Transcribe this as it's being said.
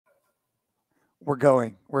we're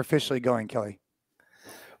going. We're officially going, Kelly.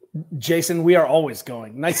 Jason, we are always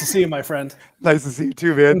going. Nice to see you, my friend. Nice to see you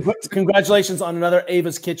too, man. Congratulations on another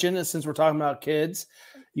Ava's Kitchen. Since we're talking about kids,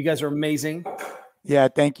 you guys are amazing. Yeah,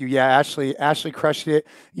 thank you. Yeah, Ashley crushed it.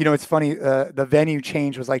 You know, it's funny. The venue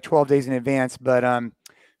change was like 12 days in advance, but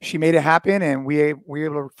she made it happen, and we were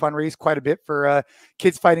able to fundraise quite a bit for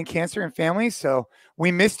kids fighting cancer and families. So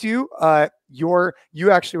we missed you.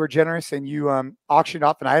 You actually were generous, and you auctioned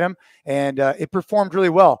off an item, and it performed really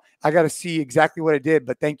well. I got to see exactly what it did,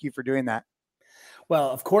 but thank you for doing that. Well,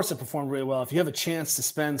 of course it performed really well. If you have a chance to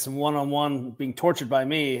spend some one-on-one being tortured by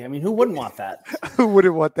me, I mean, who wouldn't want that? Who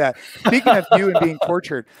wouldn't want that? Speaking of you and being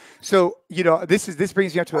tortured, so you know this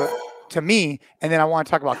brings me up to me, and then I want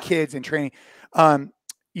to talk about kids and training.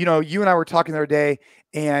 You know, you and I were talking the other day,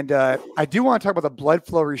 and I do want to talk about the blood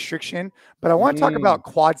flow restriction, but I want to talk about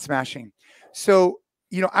quad smashing. So,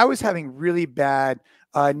 you know, I was having really bad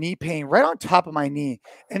knee pain right on top of my knee.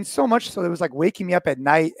 And so much so it was like waking me up at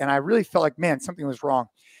night. And I really felt like, man, something was wrong.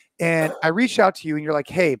 And I reached out to you and you're like,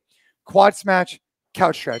 hey, quad smash,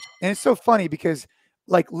 couch stretch. And it's so funny because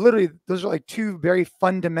like literally those are like two very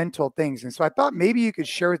fundamental things. And so I thought maybe you could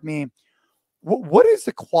share with me, what is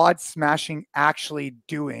the quad smashing actually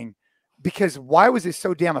doing? Because why was it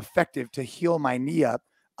so damn effective to heal my knee up?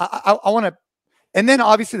 I want to, and then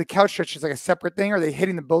obviously the couch stretch is like a separate thing. Are they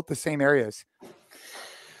hitting both the same areas?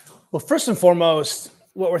 Well, first and foremost,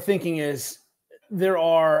 what we're thinking is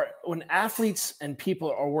when athletes and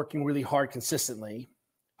people are working really hard consistently,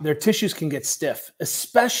 their tissues can get stiff,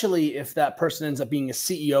 especially if that person ends up being a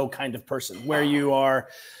CEO kind of person where you are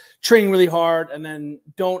training really hard and then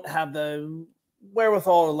don't have the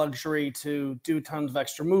wherewithal or luxury to do tons of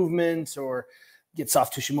extra movements or get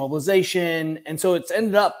soft tissue mobilization. And so it's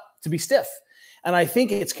ended up to be stiff. And I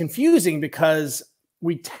think it's confusing because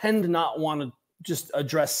we tend to not want to just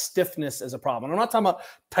address stiffness as a problem. I'm not talking about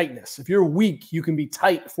tightness. If you're weak, you can be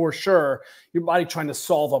tight for sure. Your body trying to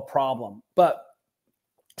solve a problem. But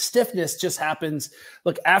stiffness just happens.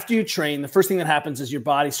 Look, after you train, the first thing that happens is your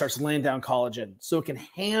body starts laying down collagen so it can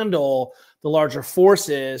handle the larger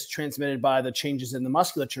forces transmitted by the changes in the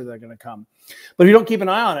musculature that are going to come. But if you don't keep an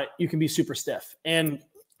eye on it, you can be super stiff. And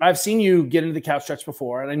I've seen you get into the couch stretch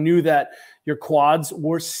before, and I knew that your quads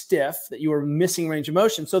were stiff, that you were missing range of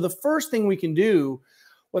motion. So the first thing we can do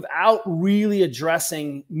without really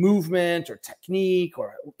addressing movement or technique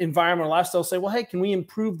or environment or lifestyle, say, well, hey, can we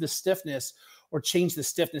improve the stiffness or change the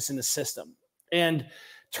stiffness in the system? And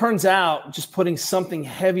turns out just putting something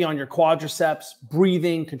heavy on your quadriceps,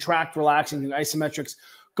 breathing, contract, relaxing, doing isometrics,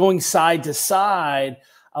 going side to side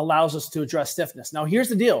allows us to address stiffness. Now, here's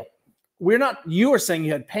the deal. You were saying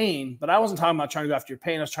you had pain, but I wasn't talking about trying to go after your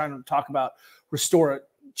pain. I was trying to talk about restore it,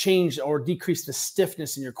 change or decrease the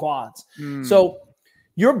stiffness in your quads. So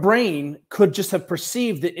your brain could just have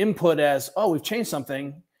perceived the input as, oh, we've changed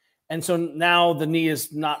something. And so now the knee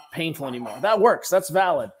is not painful anymore. That works. That's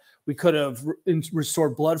valid. We could have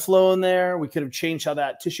restored blood flow in there. We could have changed how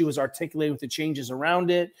that tissue was articulated with the changes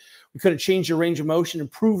around it. We could have changed your range of motion,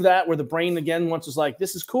 improved that, where the brain again once was like,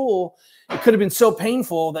 this is cool. It could have been so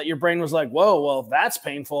painful that your brain was like, whoa, well, that's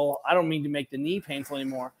painful. I don't mean to make the knee painful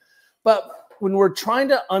anymore. But when we're trying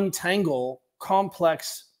to untangle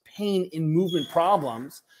complex pain in movement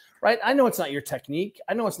problems, right? I know it's not your technique.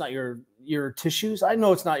 I know it's not your tissues. I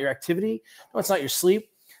know it's not your activity. I know it's not your sleep.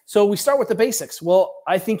 So we start with the basics. Well,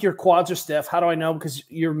 I think your quads are stiff. How do I know? Because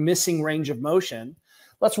you're missing range of motion.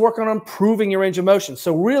 Let's work on improving your range of motion.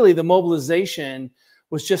 So really the mobilization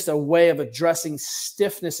was just a way of addressing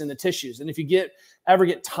stiffness in the tissues. And if you ever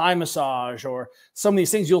get Thai massage or some of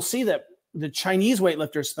these things, you'll see that the Chinese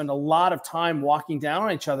weightlifters spend a lot of time walking down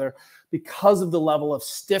on each other because of the level of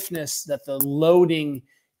stiffness that the loading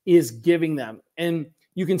is giving them. And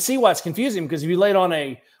you can see why it's confusing, because if you laid on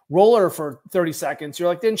a roller for 30 seconds, you're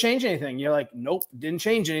like, didn't change anything. You're like, nope, didn't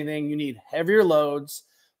change anything. You need heavier loads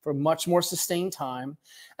for much more sustained time.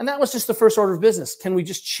 And that was just the first order of business. Can we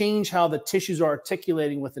just change how the tissues are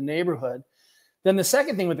articulating with the neighborhood? Then the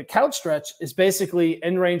second thing with the couch stretch is basically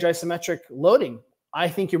end range isometric loading. I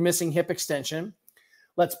think you're missing hip extension.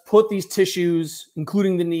 Let's put these tissues,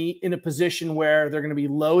 including the knee, in a position where they're going to be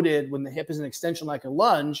loaded when the hip is an extension like a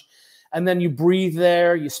lunge. And then you breathe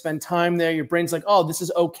there, you spend time there. Your brain's like, oh, this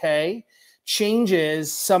is okay.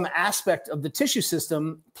 Changes some aspect of the tissue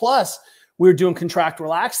system. Plus, we're doing contract,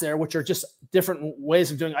 relax there, which are just different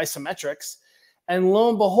ways of doing isometrics. And lo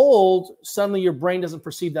and behold, suddenly your brain doesn't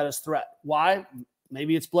perceive that as threat. Why?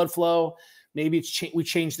 Maybe it's blood flow. Maybe it's we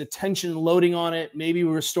changed the tension and loading on it. Maybe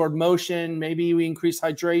we restored motion. Maybe we increased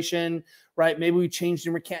hydration, right? Maybe we changed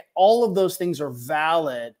the mechanic. All of those things are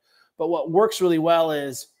valid. But what works really well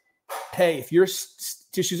is hey, if your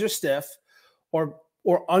tissues are stiff or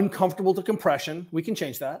uncomfortable to compression, we can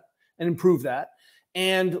change that and improve that.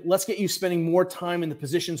 And let's get you spending more time in the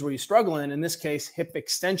positions where you struggle in this case, hip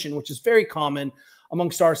extension, which is very common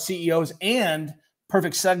amongst our CEOs and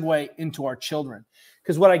perfect segue into our children.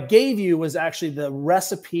 Because what I gave you was actually the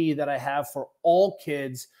recipe that I have for all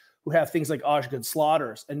kids who have things like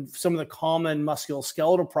Osgood-Schlatters and some of the common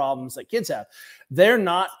musculoskeletal problems that kids have. They're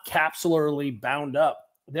not capsularly bound up.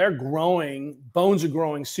 They're growing, bones are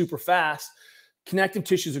growing super fast. Connective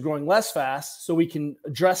tissues are growing less fast, so we can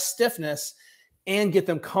address stiffness and get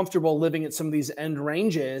them comfortable living at some of these end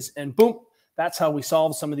ranges. And boom, that's how we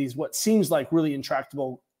solve some of these, what seems like really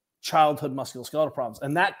intractable childhood musculoskeletal problems.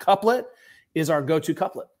 And that couplet is our go-to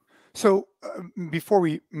couplet. So before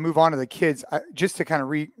we move on to the kids, just to kind of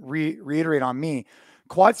reiterate on me,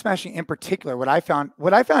 quad smashing in particular, what I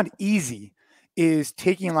found easy is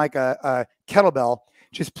taking like a kettlebell,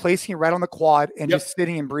 just placing it right on the quad and just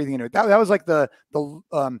sitting and breathing into it. That was like the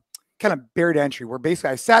kind of barrier to entry, where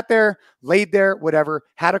basically I sat there, laid there, whatever,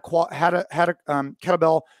 had a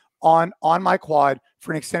kettlebell on my quad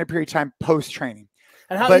for an extended period of time post training.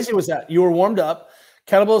 And how easy was that? You were warmed up,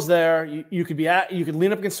 kettlebell's there. You could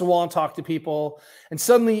lean up against the wall and talk to people, and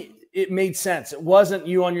suddenly it made sense. It wasn't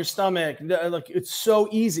you on your stomach. Like, it's so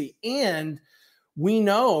easy, and we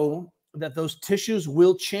know that those tissues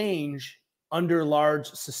will change under large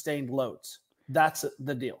sustained loads. That's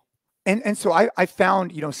the deal. And so I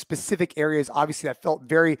found, specific areas, obviously, that felt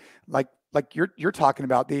very like you're talking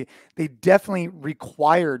about. They definitely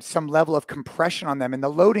required some level of compression on them, and the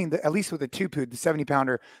loading, at least with the 2-pood, the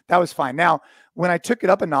 70-pounder, that was fine. Now, when I took it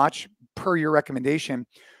up a notch per your recommendation,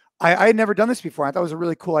 I had never done this before. I thought it was a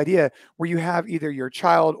really cool idea, where you have either your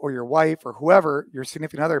child or your wife or whoever, your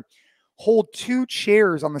significant other, hold 2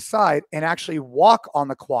 chairs on the side and actually walk on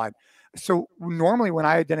the quad. So normally when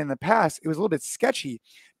I had done it in the past, it was a little bit sketchy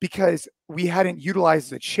because we hadn't utilized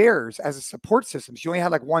the chairs as a support system. So you only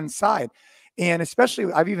had like one side. And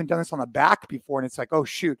especially, I've even done this on the back before, and it's like, oh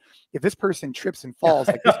shoot, if this person trips and falls,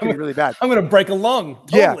 like, this could be really bad. I'm going to break a lung.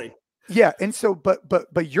 Totally. Yeah. And so,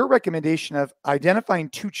 but your recommendation of identifying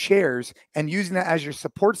 2 chairs and using that as your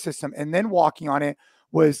support system and then walking on it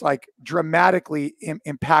was like dramatically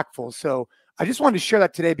impactful. So I just wanted to share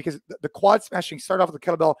that today, because the quad smashing started off with the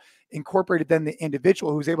kettlebell, incorporated then the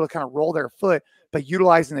individual who was able to kind of roll their foot, but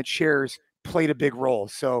utilizing the chairs played a big role.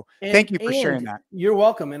 So thank you for sharing that. You're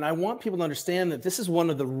welcome. And I want people to understand that this is one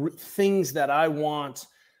of the things that I want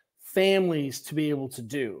families to be able to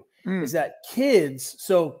do, is that kids.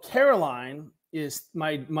 So Caroline is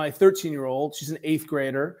my 13-year-old. She's an 8th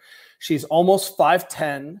grader. She's almost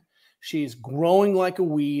 5'10". She's growing like a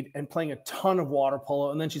weed and playing a ton of water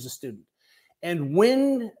polo. And then she's a student. And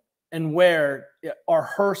when and where are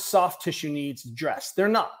her soft tissue needs addressed? They're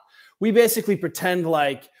not. We basically pretend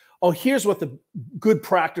like, oh, here's what the good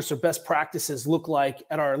practice or best practices look like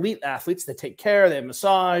at our elite athletes. They take care, they have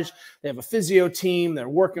massage, they have a physio team, they're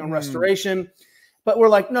working on restoration. But we're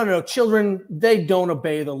like, no, children, they don't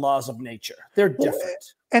obey the laws of nature. They're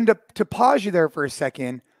different. And to pause you there for a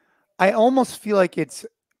second, I almost feel like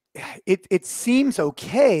it seems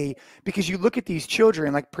okay, because you look at these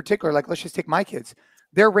children, like particular, like let's just take my kids,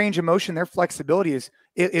 their range of motion, their flexibility is,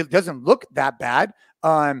 it doesn't look that bad.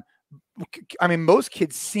 I mean, most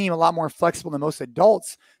kids seem a lot more flexible than most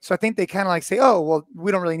adults. So I think they kind of like say, oh, well,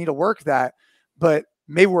 we don't really need to work that, but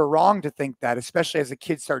maybe we're wrong to think that, especially as the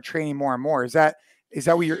kids start training more and more. Is that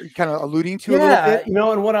what you're kind of alluding to a little bit?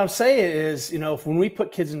 And what I'm saying is, when we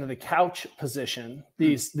put kids into the couch position,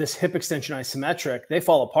 this hip extension isometric, they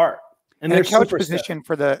fall apart. And a couch position,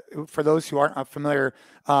 for those who aren't familiar,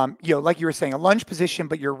 like you were saying, a lunge position,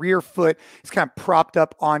 but your rear foot is kind of propped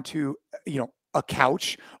up onto, a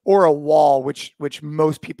couch or a wall, which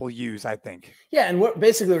most people use, I think. Yeah. And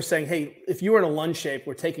we're saying, hey, if you were in a lunge shape,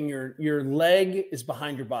 we're taking your leg is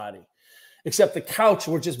behind your body, except the couch,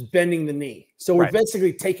 we're just bending the knee. So we're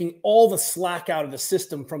basically taking all the slack out of the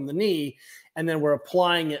system from the knee, and then we're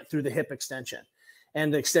applying it through the hip extension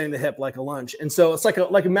and extending the hip like a lunge. And so it's like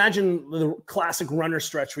imagine the classic runner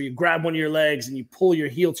stretch where you grab one of your legs and you pull your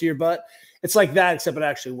heel to your butt. It's like that, except it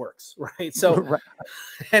actually works, right? So,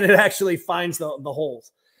 and it actually finds the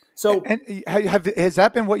holes. So, and has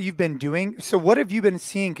that been what you've been doing? So what have you been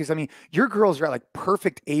seeing? Because I mean, your girls are at like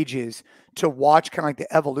perfect ages to watch kind of like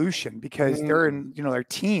the evolution, because they're in, their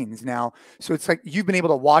teens now. So it's like you've been able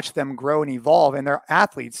to watch them grow and evolve, and they're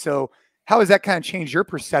athletes. So how has that kind of changed your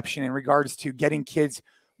perception in regards to getting kids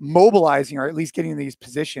mobilizing, or at least getting in these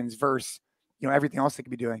positions versus, everything else they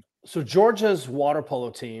could be doing? So Georgia's water polo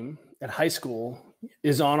team at high school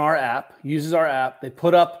is on our app, uses our app. They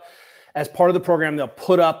put up As part of the program, they'll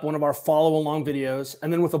put up one of our follow along videos,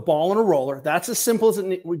 and then with a ball and a roller, that's as simple as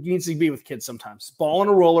it needs to be with kids sometimes. Ball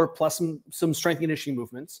and a roller plus some strength and conditioning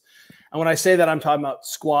movements. And when I say that, I'm talking about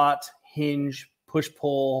squat, hinge, push,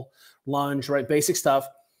 pull, lunge, right? Basic stuff.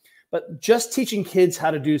 But just teaching kids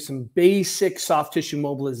how to do some basic soft tissue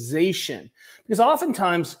mobilization, because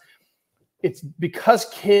oftentimes it's because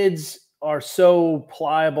kids are so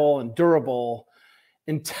pliable and durable,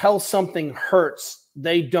 until something hurts,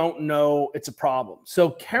 they don't know it's a problem.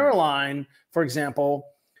 So Caroline, for example,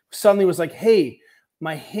 suddenly was like, hey,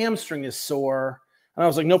 my hamstring is sore. And I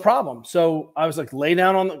was like, no problem. So I was like, lay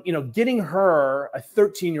down on the, getting her, a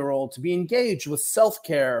 13-year-old, to be engaged with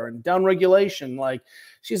self-care and down regulation. Like,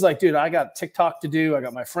 she's like, dude, I got TikTok to do. I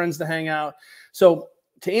got my friends to hang out. So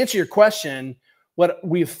to answer your question, what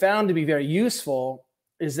we've found to be very useful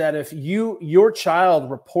is that if your child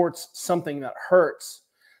reports something that hurts,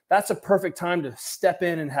 that's a perfect time to step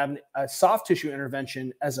in and have a soft tissue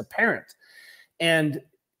intervention as a parent. And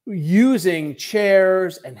using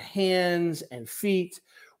chairs and hands and feet,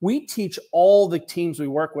 we teach all the teams we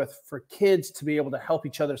work with for kids to be able to help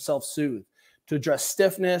each other self-soothe, to address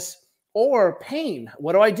stiffness or pain.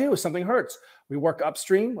 What do I do if something hurts? We work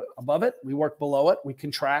upstream, above it. We work below it. We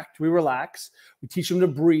contract, we relax. We teach them to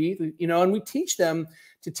breathe, and we teach them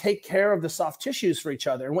to take care of the soft tissues for each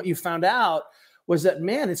other. And what you found out was that,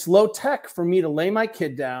 man, it's low tech for me to lay my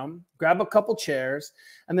kid down, grab a couple chairs,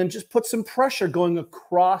 and then just put some pressure going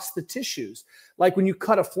across the tissues. Like when you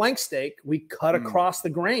cut a flank steak, we cut across the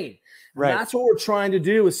grain. Right. And that's what we're trying to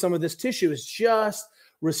do with some of this tissue, is just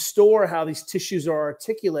restore how these tissues are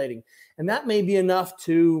articulating. And that may be enough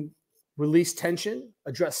to release tension,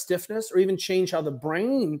 address stiffness, or even change how the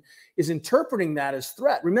brain is interpreting that as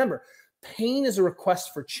threat. Remember, pain is a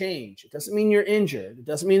request for change. It doesn't mean you're injured. It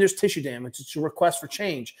doesn't mean there's tissue damage. It's a request for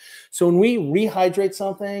change. So when we rehydrate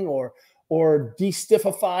something or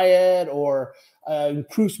de-stiffify it or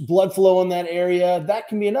increase blood flow in that area, that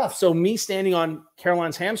can be enough. So me standing on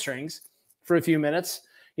Caroline's hamstrings for a few minutes,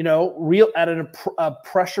 at a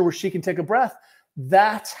pressure where she can take a breath,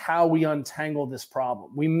 that's how we untangle this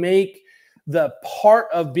problem. We make the part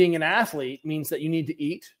of being an athlete means that you need to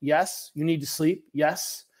eat. Yes. You need to sleep.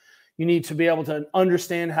 Yes. You need to be able to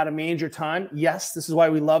understand how to manage your time. Yes, this is why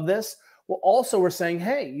we love this. Well, also we're saying,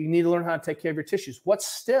 hey, you need to learn how to take care of your tissues. What's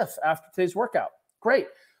stiff after today's workout? Great.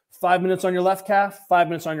 5 minutes on your left calf, 5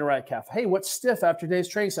 minutes on your right calf. Hey, what's stiff after today's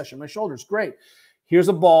training session? My shoulders. Great. Here's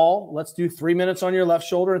a ball. Let's do 3 minutes on your left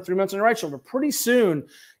shoulder and 3 minutes on your right shoulder. Pretty soon,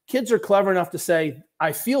 kids are clever enough to say,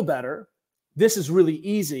 I feel better. This is really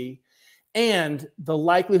easy. And the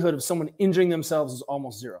likelihood of someone injuring themselves is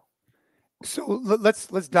almost zero. So let's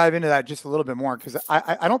dive into that just a little bit more, because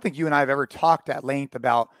I don't think you and I have ever talked at length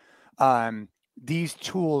about these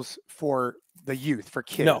tools for the youth, for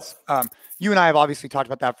kids. No. You and I have obviously talked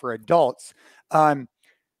about that for adults.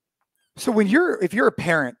 So if you're a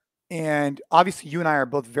parent, and obviously you and I are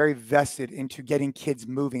both very vested into getting kids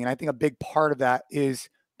moving, and I think a big part of that is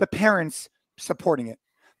the parents supporting it.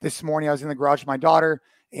 This morning I was in the garage with my daughter,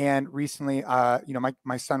 and recently,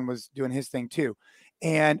 my son was doing his thing too.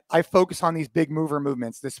 And I focus on these big mover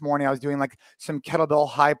movements. This morning, I was doing like some kettlebell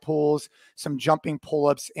high pulls, some jumping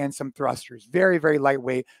pull-ups, and some thrusters. Very, very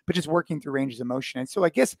lightweight, but just working through ranges of motion. And so I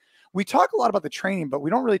guess we talk a lot about the training, but we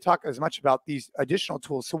don't really talk as much about these additional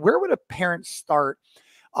tools. So where would a parent start?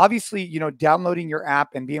 Obviously, downloading your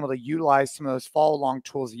app and being able to utilize some of those follow-along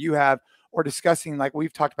tools that you have, or discussing like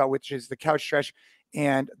we've talked about, which is the couch stretch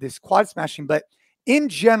and this quad smashing. But in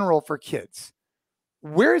general for kids,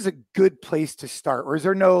 where is a good place to start? Or is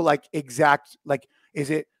there no exact, is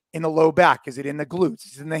it in the low back? Is it in the glutes?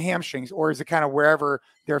 Is it in the hamstrings? Or is it kind of wherever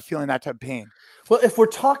they're feeling that type of pain? Well, if we're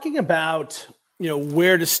talking about,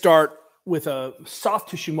 where to start with a soft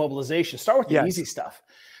tissue mobilization, start with the easy stuff,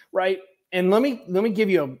 right? And let me give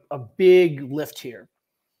you a big lift here.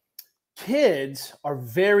 Kids are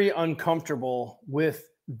very uncomfortable with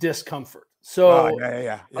discomfort. So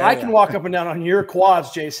I can walk up and down on your quads,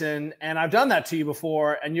 Jason, and I've done that to you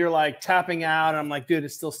before, and you're like tapping out, and I'm like, dude,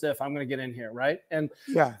 it's still stiff. I'm going to get in here, right? And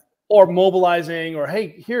or mobilizing, or hey,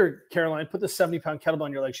 here, Caroline, put the 70-pound kettlebell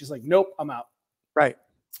on your leg. She's like, nope, I'm out. Right.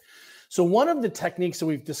 So one of the techniques that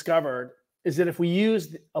we've discovered is that if we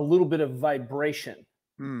use a little bit of vibration,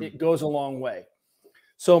 it goes a long way.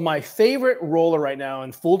 So my favorite roller right now,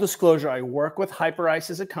 in full disclosure, I work with Hyperice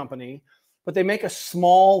as a company, but they make a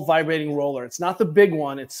small vibrating roller. It's not the big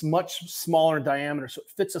one. It's much smaller in diameter, so it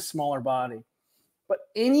fits a smaller body. But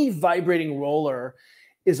any vibrating roller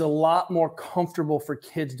is a lot more comfortable for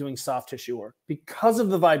kids doing soft tissue work. Because of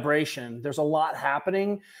the vibration, there's a lot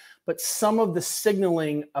happening, but some of the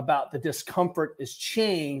signaling about the discomfort is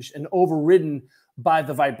changed and overridden by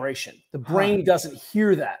the vibration. The brain doesn't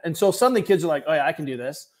hear that. And so suddenly kids are like, oh yeah, I can do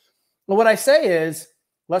this. Well, what I say is,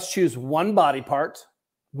 let's choose one body part,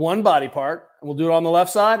 and we'll do it on the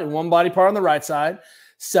left side and one body part on the right side.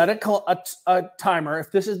 Set a timer.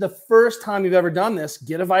 If this is the first time you've ever done this,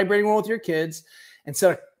 get a vibrating roll with your kids and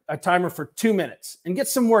set a timer for 2 minutes and get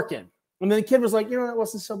some work in. And then the kid was like, that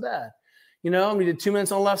wasn't so bad. And we did 2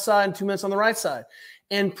 minutes on the left side and 2 minutes on the right side.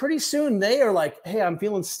 And pretty soon they are like, hey, I'm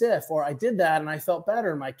feeling stiff, or I did that and I felt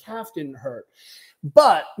better. My calf didn't hurt.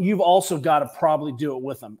 But you've also got to probably do it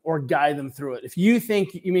with them or guide them through it. If you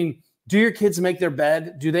think, do your kids make their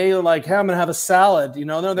bed? Do they like, hey, I'm going to have a salad?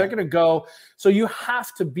 No, they're going to go. So you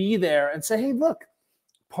have to be there and say, hey, look,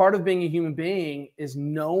 part of being a human being is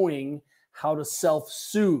knowing how to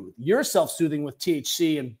self-soothe. You're self-soothing with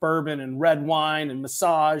THC and bourbon and red wine and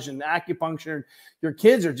massage and acupuncture. Your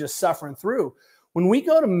kids are just suffering through. When we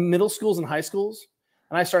go to middle schools and high schools,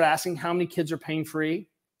 and I start asking how many kids are pain-free,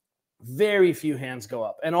 very few hands go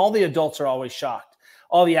up. And all the adults are always shocked.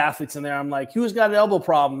 All the athletes in there, I'm like, who's got an elbow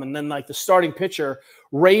problem? And then like the starting pitcher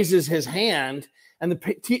raises his hand and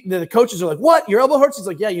the coaches are like, what? Your elbow hurts? It's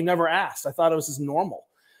like, yeah, you never asked. I thought it was just normal.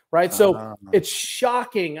 Right. So it's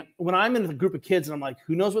shocking when I'm in a group of kids and I'm like,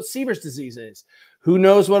 who knows what Seaver's disease is? Who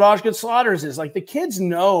knows what Osgood-Schlatter's is? Like the kids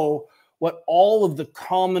know what all of the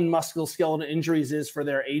common musculoskeletal injuries is for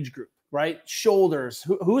their age group, right? Shoulders.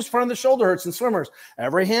 Whose front of the shoulder hurts in swimmers?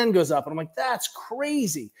 Every hand goes up. And I'm like, that's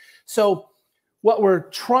crazy. So what we're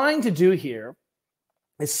trying to do here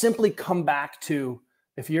is simply come back to,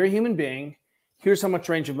 if you're a human being, here's how much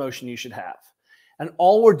range of motion you should have. And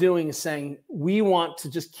all we're doing is saying we want to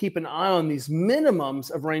just keep an eye on these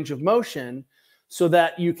minimums of range of motion so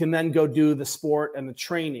that you can then go do the sport and the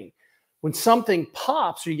training. When something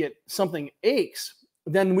pops or you get something aches,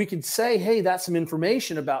 then we could say, hey, that's some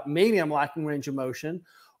information about maybe I'm lacking range of motion,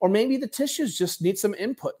 or maybe the tissues just need some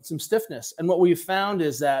input, some stiffness. And what we've found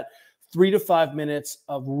is that 3 to 5 minutes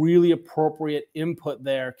of really appropriate input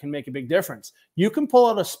there can make a big difference. You can pull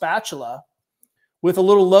out a spatula with a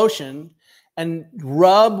little lotion and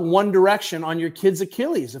rub one direction on your kid's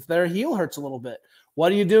Achilles if their heel hurts a little bit.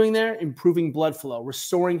 What are you doing there? Improving blood flow,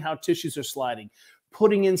 restoring how tissues are sliding,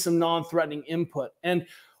 putting in some non-threatening input. And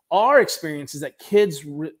our experience is that kids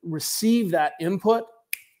receive that input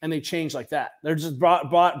and they change like that. They're just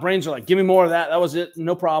brains are like, give me more of that. That was it.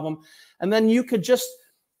 No problem. And then you could just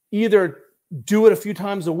either do it a few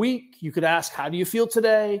times a week. You could ask, how do you feel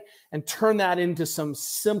today? And turn that into some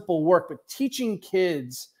simple work. But teaching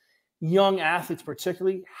kids, young athletes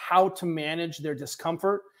particularly, how to manage their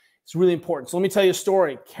discomfort is really important. So let me tell you a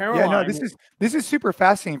story. Caroline. Yeah, no, this is super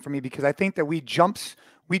fascinating for me because I think that we jumped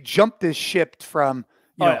this ship from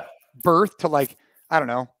birth to like, I don't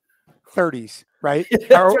know, 30s, right?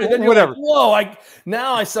 Or whatever. Like, whoa,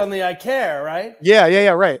 now I suddenly care, right? Yeah,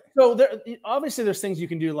 right. So obviously there's things you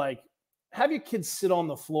can do, like have your kids sit on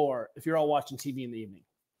the floor if you're all watching TV in the evening.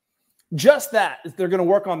 Just that, they're going to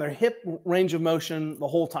work on their hip range of motion the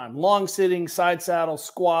whole time. Long sitting, side saddle,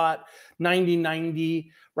 squat, 90-90,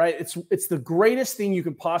 right? It's the greatest thing you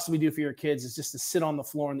can possibly do for your kids is just to sit on the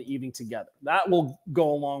floor in the evening together. That will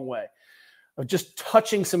go a long way of just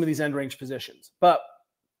touching some of these end range positions. But,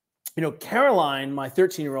 Caroline, my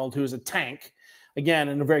 13-year-old, who is a tank, again,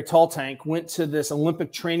 in a very tall tank, went to this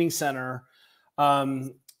Olympic training center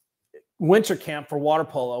winter camp for water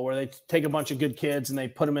polo, where they take a bunch of good kids and they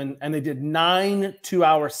put them in, and they did 9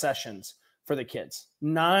 2-hour sessions for the kids.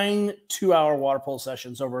 9 2-hour water polo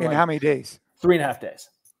sessions over in how many days? 3.5 days.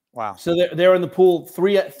 Wow. So they're in the pool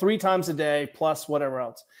three times a day plus whatever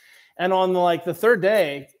else. And on the third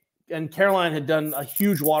day, and Caroline had done a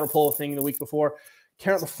huge water polo thing the week before,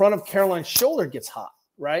 the front of Caroline's shoulder gets hot,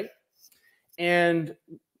 right? And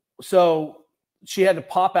so she had to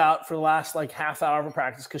pop out for the last half hour of her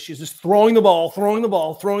practice because she's just throwing the ball,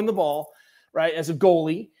 right, as a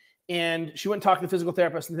goalie. And she went and talked to the physical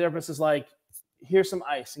therapist, and the therapist is like, here's some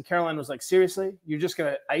ice. And Caroline was like, seriously? You're just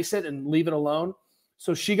going to ice it and leave it alone?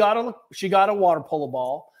 So she got a water polo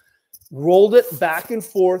ball, rolled it back and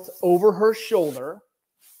forth over her shoulder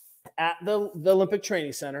at the Olympic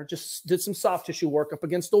Training Center, just did some soft tissue work up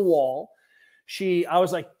against a wall. I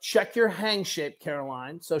was like, check your hang shape,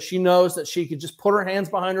 Caroline. So she knows that she could just put her hands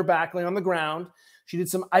behind her back, laying on the ground. She did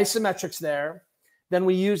some isometrics there. Then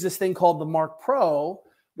we used this thing called the Mark Pro,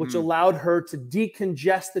 which allowed her to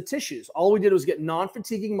decongest the tissues. All we did was get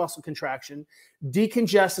non-fatiguing muscle contraction,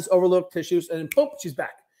 decongest this overlooked tissues, and then boom, she's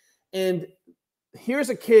back. And here's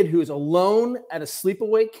a kid who is alone at a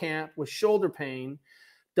sleepaway camp with shoulder pain,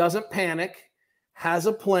 doesn't panic, has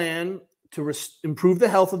a plan, to improve the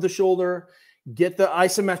health of the shoulder, get the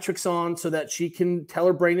isometrics on so that she can tell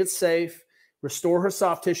her brain it's safe, restore her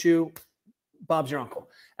soft tissue. Bob's your uncle.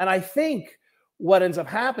 And I think what ends up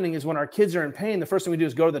happening is when our kids are in pain, the first thing we do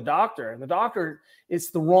is go to the doctor. And the doctor, it's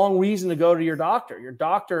the wrong reason to go to your doctor. Your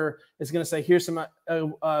doctor is going to say, here's some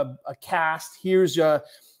a cast, here's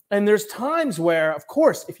and there's times where, of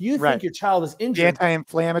course, if you think your child is injured,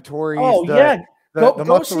 anti-inflammatories, the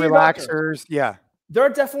muscle relaxers, there are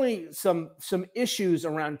definitely some issues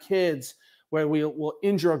around kids where we'll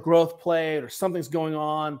injure a growth plate or something's going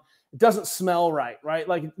on. It doesn't smell right?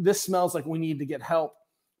 Like this smells like we need to get help.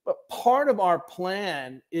 But part of our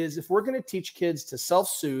plan is if we're going to teach kids to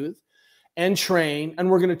self-soothe and train, and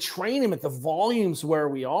we're going to train them at the volumes where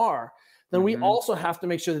we are, then we also have to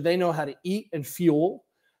make sure that they know how to eat and fuel,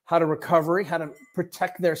 how to recovery, how to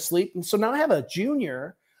protect their sleep. And so now I have a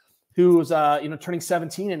junior who's turning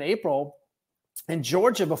 17 in April, and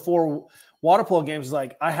Georgia before water polo games is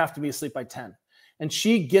like, I have to be asleep by 10. And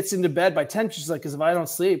she gets into bed by 10. She's like, because if I don't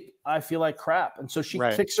sleep, I feel like crap. And so she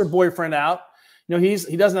kicks her boyfriend out.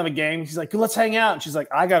 He doesn't have a game. He's like, let's hang out. And she's like,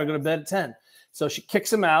 I got to go to bed at 10. So she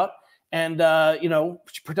kicks him out and,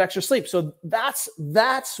 she protects her sleep. So that's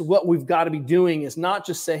what we've got to be doing, is not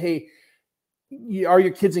just say, hey, are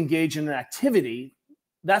your kids engaged in an activity?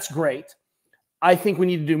 That's great. I think we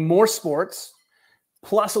need to do more sports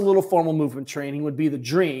plus a little formal movement training would be the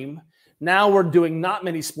dream. Now we're doing not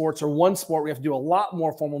many sports or one sport. We have to do a lot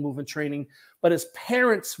more formal movement training. But as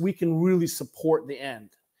parents, we can really support the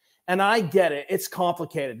end. And I get it. It's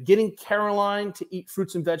complicated. Getting Caroline to eat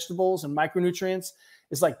fruits and vegetables and micronutrients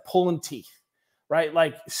is like pulling teeth, right?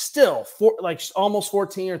 Like still almost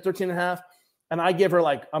 14 or 13 and a half. And I give her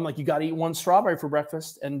I'm like, you got to eat one strawberry for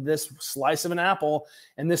breakfast and this slice of an apple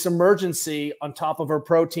and this emergency on top of her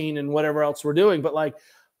protein and whatever else we're doing. But like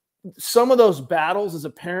some of those battles as a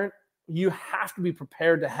parent, you have to be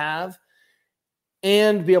prepared to have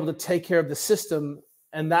and be able to take care of the system.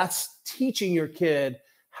 And that's teaching your kid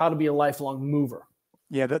how to be a lifelong mover.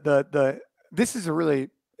 Yeah. This is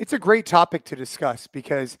it's a great topic to discuss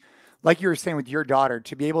because like you were saying with your daughter,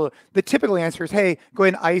 to be able to, the typical answer is, hey, go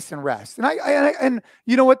ahead and ice and rest. And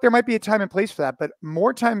you know what, there might be a time and place for that, but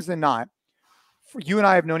more times than not, you and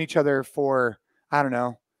I have known each other for, I don't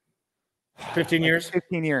know, 15 years.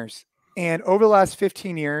 15 years. And over the last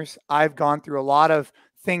 15 years, I've gone through a lot of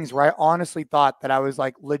things where I honestly thought that I was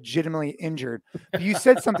like legitimately injured. But you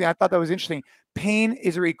said something I thought that was interesting. Pain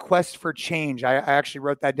is a request for change. I actually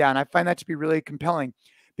wrote that down. I find that to be really compelling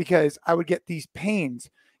because I would get these pains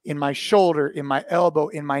in my shoulder, in my elbow,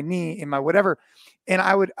 in my knee, in my whatever. And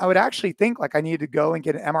I would actually think like I needed to go and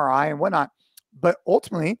get an MRI and whatnot. But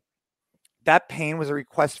ultimately, that pain was a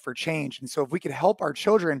request for change. And so if we could help our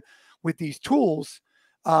children with these tools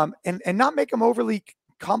and not make them overly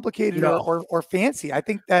complicated or fancy, I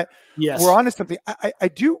think that we're onto something. I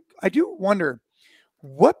do wonder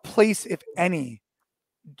what place, if any,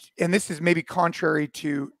 and this is maybe contrary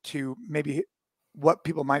to maybe what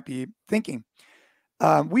people might be thinking.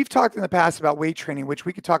 We've talked in the past about weight training, which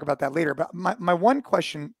we could talk about that later. But my one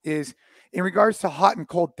question is in regards to hot and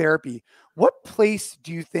cold therapy, what place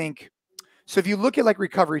do you think? So if you look at like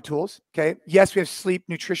recovery tools, okay, yes, we have sleep,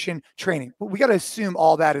 nutrition, training. But we got to assume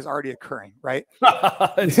all that is already occurring, right?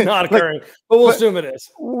 It's not occurring, but we'll assume it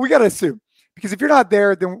is. We got to assume, because if you're not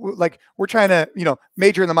there, then we're trying to,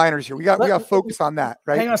 major in the minors here. We got to focus on that,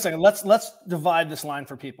 right? Hang on a second. Let's divide this line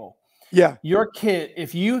for people. Yeah. Your kid,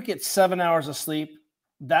 if you get 7 hours of sleep,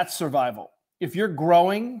 that's survival. If you're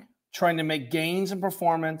growing, trying to make gains in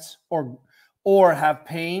performance or have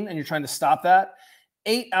pain and you're trying to stop that,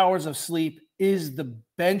 8 hours of sleep is the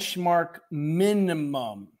benchmark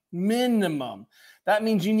minimum. That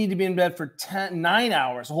means you need to be in bed for 9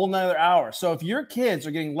 hours, a whole nother hour. So if your kids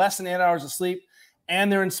are getting less than 8 hours of sleep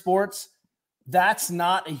and they're in sports, that's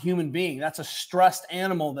not a human being. That's a stressed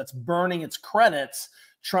animal that's burning its credits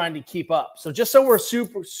trying to keep up. So just so we're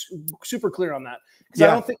super clear on that. Because I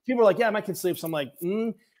don't think people are like, yeah, my kid sleeps. I'm like,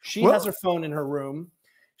 she has her phone in her room.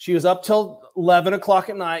 She was up till 11 o'clock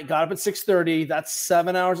at night, got up at 6:30. That's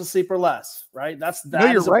 7 hours of sleep or less, right? That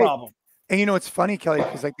is a problem. And it's funny, Kelly,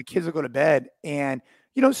 because like the kids will go to bed and,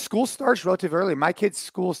 school starts relatively early. My kid's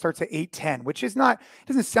school starts at 8:10, which is it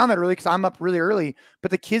doesn't sound that early because I'm up really early, but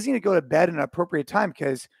the kids need to go to bed at an appropriate time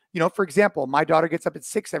because, for example, my daughter gets up at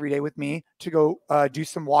 6 every day with me to go do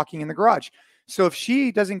some walking in the garage. So if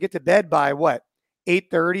she doesn't get to bed by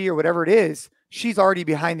 8:30 or whatever it is, she's already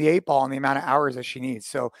behind the 8 ball on the amount of hours that she needs.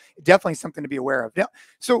 So definitely something to be aware of. Now,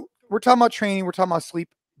 so we're talking about training, we're talking about sleep,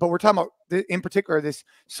 but we're talking about, in particular, this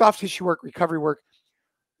soft tissue work, recovery work.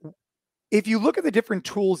 If you look at the different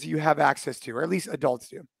tools you have access to, or at least adults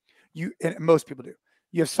do, and most people do,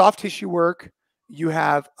 you have soft tissue work. You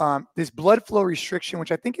have this blood flow restriction,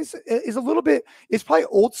 which I think is a little bit, it's probably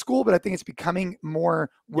old school, but I think it's becoming more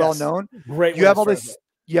well-known. Great. You have all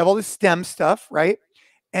this stem stuff, right?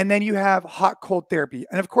 And then you have hot cold therapy.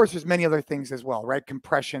 And of course there's many other things as well, right?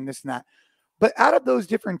 Compression, this and that. But out of those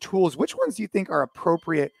different tools, which ones do you think are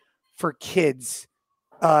appropriate for kids,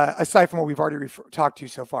 aside from what we've already talked to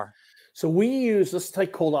so far? So let's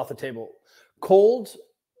take cold off the table. Cold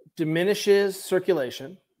diminishes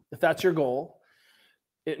circulation, if that's your goal.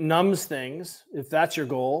 It numbs things, if that's your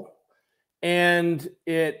goal, and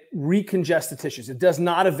it recongests the tissues. It does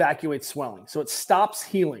not evacuate swelling, so it stops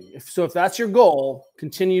healing. If that's your goal,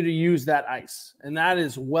 continue to use that ice, and that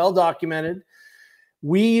is well documented.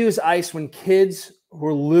 We use ice when kids who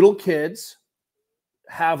are little kids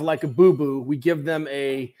have like a boo-boo. We give them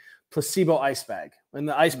a placebo ice bag, and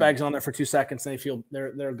the ice bag's on there for 2 seconds, and they feel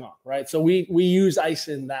they're gone, right? So we use ice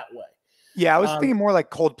in that way. Yeah, I was thinking more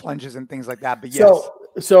like cold plunges and things like that, but yes.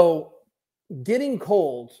 So getting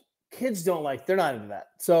cold, kids don't like, they're not into that.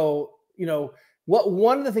 So,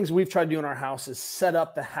 one of the things we've tried to do in our house is set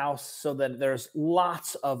up the house so that there's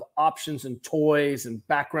lots of options and toys and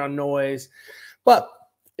background noise. But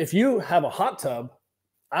if you have a hot tub,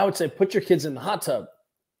 I would say put your kids in the hot tub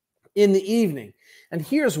in the evening. And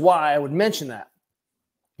here's why I would mention that.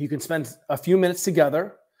 You can spend a few minutes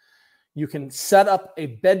together. You can set up a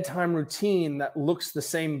bedtime routine that looks the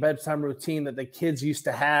same bedtime routine that the kids used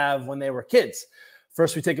to have when they were kids.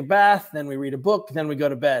 First, we take a bath, then we read a book, then we go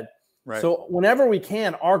to bed. Right. So whenever we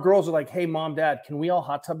can, our girls are like, hey, mom, dad, can we all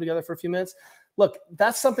hot tub together for a few minutes? Look,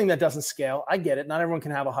 that's something that doesn't scale. I get it. Not everyone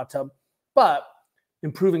can have a hot tub, but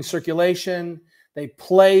improving circulation. They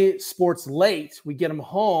play sports late. We get them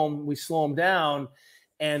home. We slow them down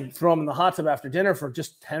and throw them in the hot tub after dinner for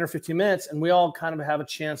just 10 or 15 minutes. And we all kind of have a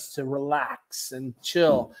chance to relax and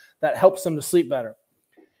chill. That helps them to sleep better.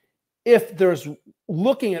 If there's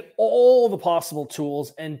looking at all the possible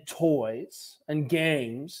tools and toys and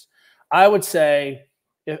games, I would say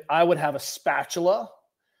I would have a spatula,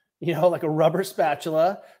 like a rubber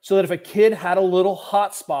spatula, so that if a kid had a little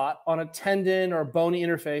hot spot on a tendon or a bony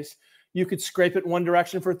interface, you could scrape it one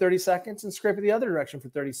direction for 30 seconds and scrape it the other direction for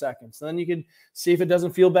 30 seconds. And then you could see if it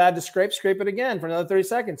doesn't feel bad to scrape it again for another 30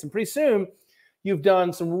 seconds. And pretty soon you've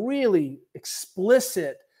done some really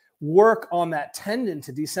explicit work on that tendon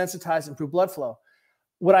to desensitize and improve blood flow.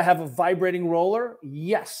 Would I have a vibrating roller?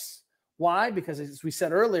 Yes. Why? Because as we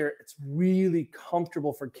said earlier, it's really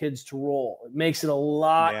comfortable for kids to roll. It makes it a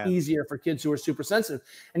lot easier for kids who are super sensitive.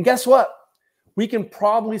 And guess what? We can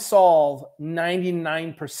probably solve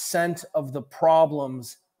 99% of the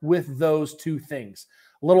problems with those two things.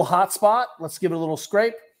 A little hot spot, let's give it a little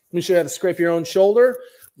scrape. Let me show you how to scrape your own shoulder.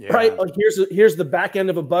 Yeah. Right? Like here's the back end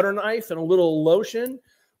of a butter knife and a little lotion,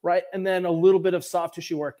 right? And then a little bit of soft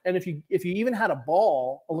tissue work. And if you even had a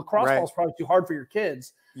ball, a lacrosse ball is probably too hard for your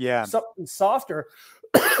kids. Yeah. Something softer,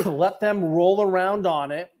 let them roll around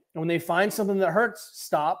on it. And when they find something that hurts,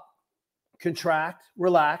 stop, contract,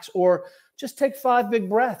 relax, or just take 5 big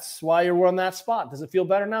breaths while you're on that spot. Does it feel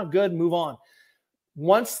better now? Good, move on.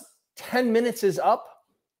 Once 10 minutes is up,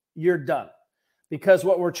 you're done. Because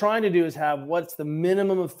what we're trying to do is have what's the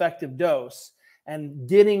minimum effective dose, and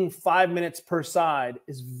getting 5 minutes per side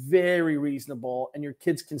is very reasonable, and your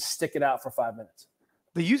kids can stick it out for 5 minutes.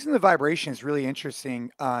 The using the vibration is really interesting.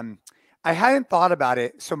 I hadn't thought about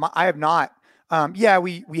it. So I have not,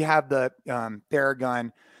 we have the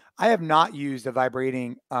Theragun. I have not used a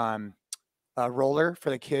vibrating roller for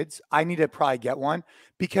the kids. I need to probably get one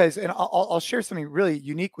because, and I'll share something really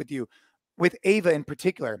unique with you. With Ava in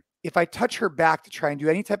particular, if I touch her back to try and do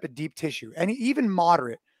any type of deep tissue, and even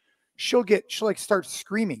moderate, she'll like start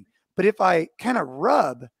screaming. But if I kind of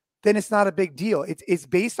rub, then it's not a big deal. It's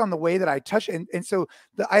based on the way that I touch it. And so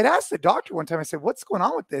I'd asked the doctor one time, I said, what's going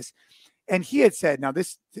on with this? And he had said, now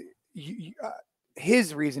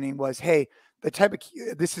his reasoning was, hey,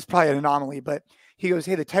 this is probably an anomaly, but he goes,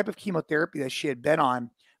 hey, the type of chemotherapy that she had been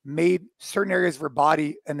on made certain areas of her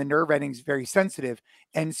body and the nerve endings very sensitive.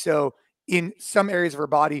 And so in some areas of her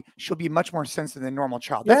body, she'll be much more sensitive than a normal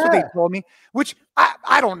child. That's what they told me, which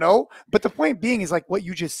I don't know. But the point being is like what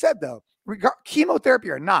you just said, though,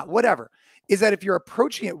 chemotherapy or not, whatever, is that if you're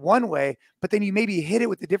approaching it one way, but then you maybe hit it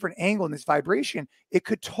with a different angle in this vibration, it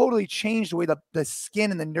could totally change the way the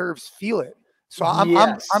skin and the nerves feel it. So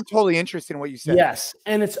I'm totally interested in what you said. Yes.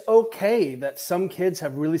 And it's okay that some kids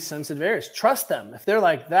have really sensitive areas. Trust them. If they're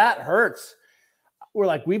like, that hurts, we're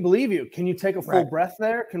like, we believe you. Can you take a full breath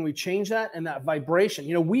there? Can we change that? And that vibration,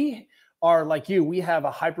 we are like you, we have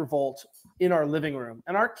a hypervolt in our living room,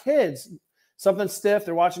 and our kids, something stiff,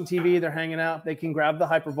 they're watching TV, they're hanging out, they can grab the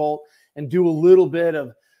Hypervolt and do a little bit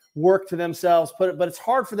of work to themselves, but it's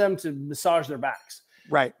hard for them to massage their backs.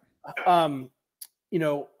 Right. You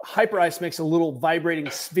know, Hyper Ice makes a little vibrating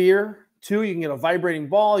sphere too. You can get a vibrating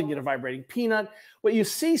ball, you can get a vibrating peanut. What you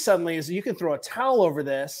see suddenly is you can throw a towel over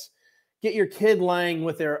this, get your kid laying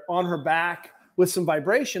with on her back with some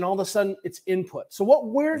vibration. All of a sudden it's input. So what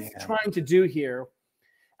we're trying to do here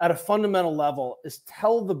at a fundamental level is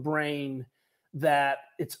tell the brain that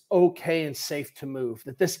it's okay and safe to move,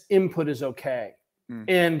 that this input is okay.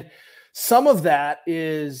 And some of that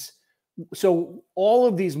is, so all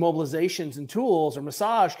of these mobilizations and tools or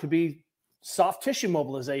massage could be soft tissue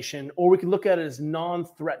mobilization, or we could look at it as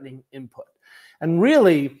non-threatening input. And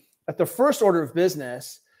really, at the first order of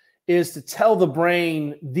business is to tell the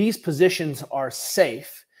brain these positions are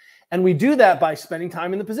safe. And we do that by spending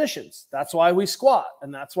time in the positions. That's why we squat.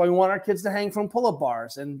 And that's why we want our kids to hang from pull-up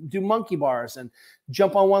bars and do monkey bars and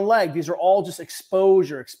jump on one leg. These are all just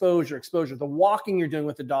exposure, exposure, exposure. The walking you're doing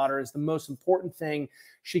with the daughter is the most important thing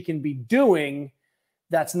she can be doing.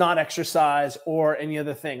 That's not exercise or any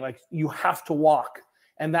other thing. Like, you have to walk.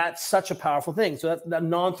 And that's such a powerful thing. So that's that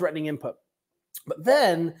non-threatening input. But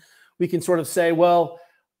then we can sort of say, well,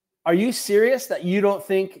 are you serious that you don't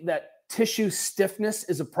think that tissue stiffness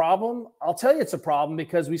is a problem? I'll tell you it's a problem,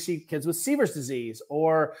 because we see kids with Seaver's disease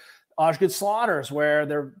or Osgood-Schlatters where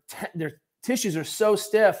their tissues are so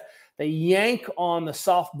stiff, they yank on the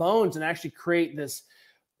soft bones and actually create this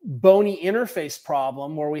bony interface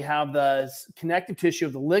problem where we have the connective tissue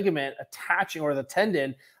of the ligament attaching, or the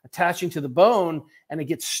tendon attaching to the bone, and it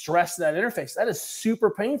gets stressed to that interface. That is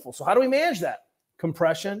super painful. So how do we manage that?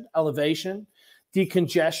 Compression, elevation,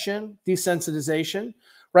 decongestion, desensitization.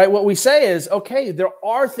 Right? What we say is, okay, there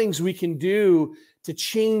are things we can do to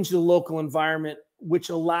change the local environment, which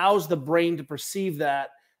allows the brain to perceive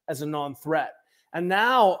that as a non-threat. And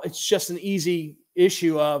now it's just an easy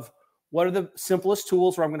issue of what are the simplest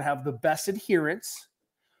tools where I'm going to have the best adherence,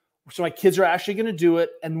 so my kids are actually going to do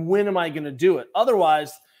it, and when am I going to do it?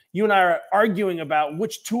 Otherwise, you and I are arguing about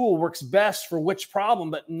which tool works best for which problem,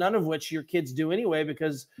 but none of which your kids do anyway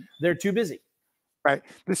because they're too busy. Right.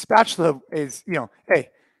 The spatula is, hey,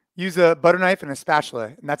 use a butter knife and a spatula,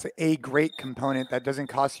 and that's a great component that doesn't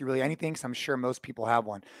cost you really anything. So I'm sure most people have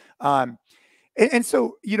one. And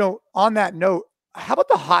so, on that note, how about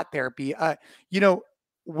the hot therapy?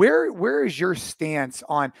 Where is your stance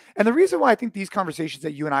on, and the reason why I think these conversations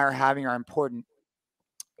that you and I are having are important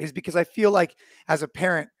is because I feel like as a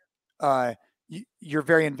parent, you're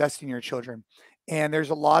very invested in your children. And there's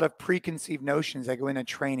a lot of preconceived notions that go into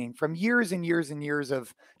training from years and years and years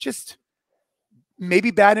of just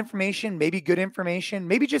maybe bad information, maybe good information,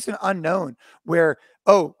 maybe just an unknown where,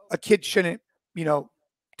 oh, a kid shouldn't,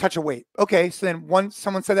 touch a weight. Okay. So then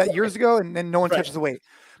someone said that years ago, and then no one touches a weight,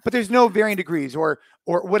 but there's no varying degrees or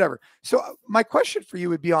whatever. So my question for you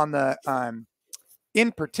would be on the,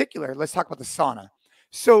 in particular, let's talk about the sauna.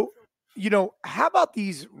 So, how about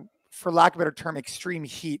these, for lack of a better term, extreme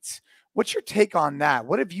heats? What's your take on that?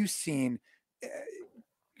 What have you seen?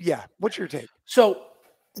 What's your take? So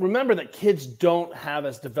remember that kids don't have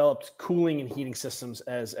as developed cooling and heating systems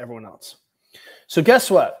as everyone else. So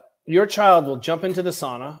guess what? Your child will jump into the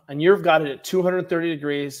sauna and you've got it at 230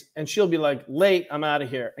 degrees and she'll be like, late, I'm out of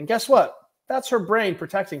here. And guess what? That's her brain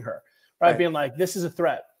protecting her, right? Being like, this is a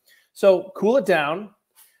threat. So cool it down,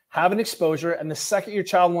 have an exposure. And the second your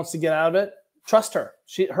child wants to get out of it, trust her.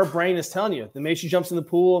 Her brain is telling you. The minute she jumps in the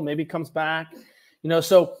pool, maybe comes back.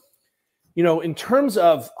 So, in terms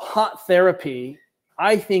of hot therapy,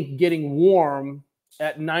 I think getting warm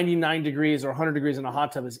at 99 degrees or 100 degrees in a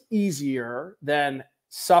hot tub is easier than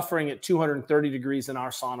suffering at 230 degrees in our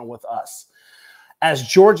sauna with us. As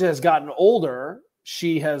Georgia has gotten older,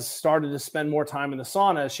 she has started to spend more time in the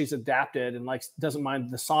sauna. She's adapted and doesn't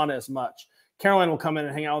mind the sauna as much. Caroline will come in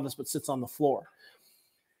and hang out with us, but sits on the floor.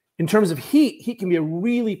 In terms of heat can be a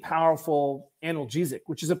really powerful analgesic,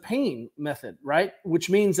 which is a pain method, right? Which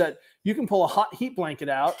means that you can pull a hot heat blanket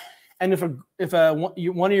out, and if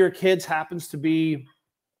one of your kids happens to be,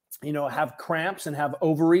 have cramps and have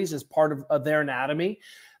ovaries as part of their anatomy,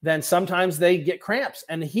 then sometimes they get cramps,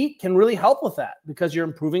 and the heat can really help with that because you're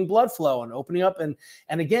improving blood flow and opening up and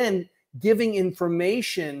again giving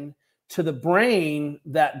information to the brain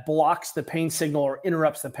that blocks the pain signal or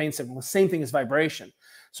interrupts the pain signal. The same thing as vibration.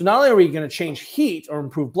 So not only are we going to change heat or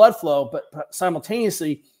improve blood flow, but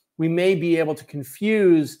simultaneously we may be able to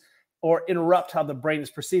confuse or interrupt how the brain is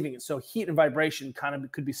perceiving it. So heat and vibration kind of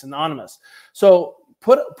could be synonymous. So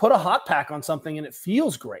put a hot pack on something and it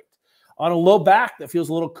feels great. On a low back that feels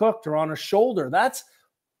a little cooked, or on a shoulder, that's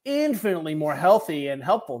infinitely more healthy and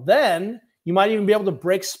helpful. Then You might even be able to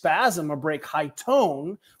break spasm or break high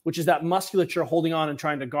tone, which is that musculature holding on and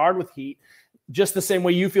trying to guard with heat, just the same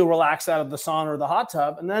way you feel relaxed out of the sauna or the hot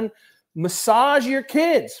tub. And then massage your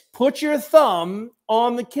kids. Put your thumb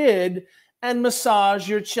on the kid and massage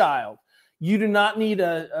your child. You do not need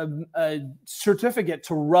a certificate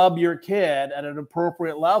to rub your kid at an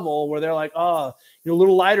appropriate level where they're like, oh, you're a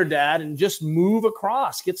little lighter, dad, and just move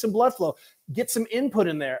across, get some blood flow, get some input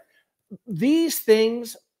in there. These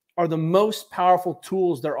things are the most powerful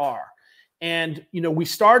tools there are. And, we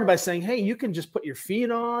started by saying, hey, you can just put your feet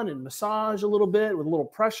on and massage a little bit with a little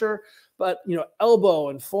pressure, but, elbow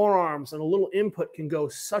and forearms and a little input can go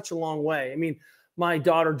such a long way. I mean, my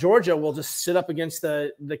daughter, Georgia, will just sit up against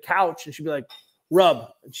the couch and she'll be like, rub.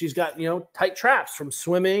 And she's got, tight traps from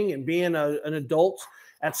swimming and being an adult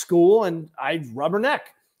at school. And I rub her neck.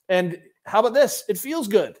 And how about this? It feels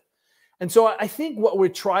good. And so I think what we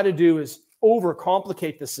try to do is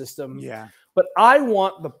overcomplicate the system. Yeah. But I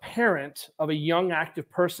want the parent of a young active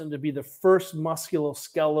person to be the first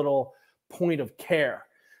musculoskeletal point of care.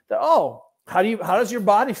 That, how does your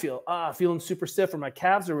body feel? Feeling super stiff, or my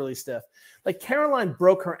calves are really stiff. Like Caroline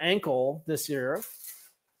broke her ankle this year,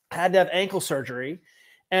 had to have ankle surgery,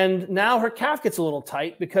 and now her calf gets a little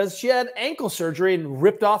tight because she had ankle surgery and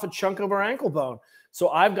ripped off a chunk of her ankle bone. So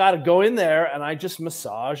I've got to go in there and I just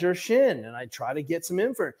massage her shin and I try to get some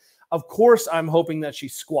info. Of course, I'm hoping that she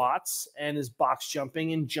squats and is box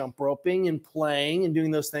jumping and jump roping and playing and doing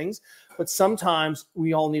those things. But sometimes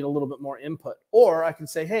we all need a little bit more input. Or I can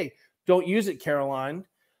say, hey, don't use it, Caroline,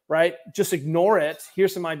 right? Just ignore it.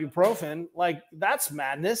 Here's some ibuprofen. Like, that's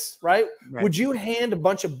madness, right? Would you hand a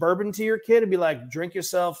bunch of bourbon to your kid and be like, drink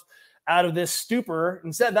yourself out of this stupor?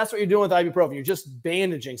 Instead, that's what you're doing with ibuprofen. You're just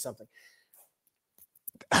bandaging something.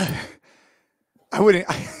 I wouldn't.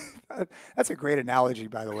 That's a great analogy,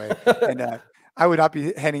 by the way. And I would not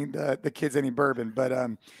be handing the kids any bourbon,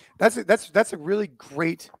 but that's a really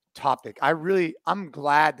great topic. I'm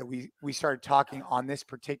glad that we started talking on this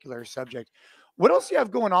particular subject. What else do you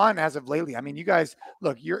have going on as of lately? I mean, you guys,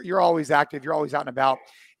 look, you're always active, you're always out and about,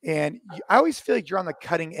 and I always feel like you're on the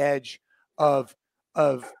cutting edge of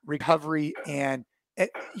recovery, and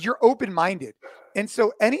you're open-minded. And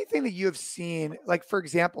so anything that you have seen, like for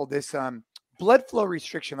example, this blood flow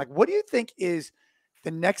restriction, like what do you think is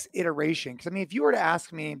the next iteration? Because I mean, if you were to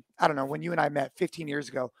ask me, I don't know, when you and I met 15 years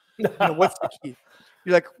ago, what's the key?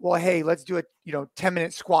 You're like, well, hey, let's do a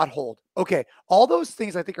 10-minute squat hold. Okay, all those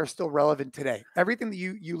things I think are still relevant today. Everything that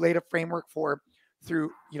you laid a framework for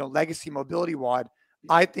through Legacy Mobility WOD,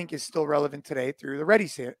 I think is still relevant today through the Ready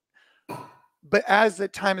Set. But as the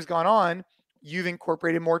time has gone on, you've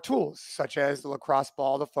incorporated more tools such as the lacrosse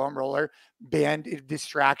ball, the foam roller, band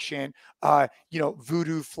distraction,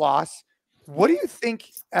 voodoo floss. What do you think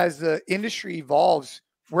as the industry evolves?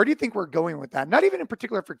 Where do you think we're going with that? Not even in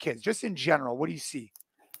particular for kids, just in general. What do you see?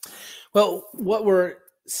 Well, what we're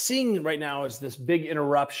seeing right now is this big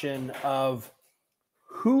interruption of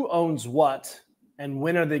who owns what and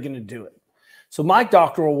when are they going to do it. So my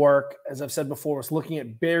doctoral work, as I've said before, was looking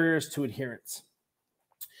at barriers to adherence.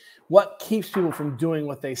 What keeps people from doing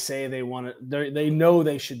what they say they want to, they know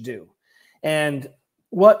they should do. And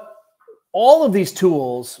what all of these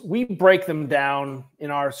tools, we break them down in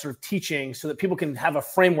our sort of teaching so that people can have a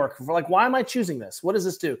framework for like, why am I choosing this? What does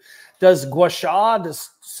this do? Does gua sha,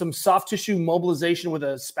 does some soft tissue mobilization with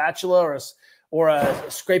a spatula or a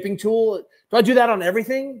scraping tool, do I do that on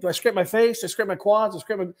everything? Do I scrape my face? Do I scrape my quads? Do I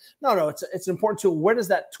scrape my... No, it's an important tool. Where does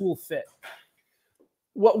that tool fit?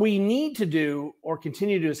 What we need to do or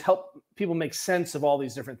continue to do is help people make sense of all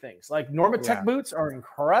these different things. Like Normatec boots are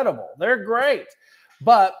incredible. They're great,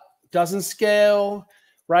 but doesn't scale,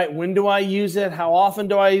 right? When do I use it? How often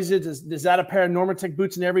do I use it? Is that a pair of Normatec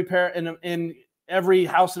boots in every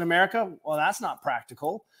house in America? Well, that's not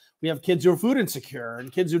practical. We have kids who are food insecure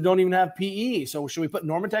and kids who don't even have PE. So should we put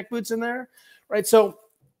Normatec boots in there? Right. So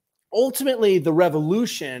ultimately the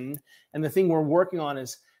revolution and the thing we're working on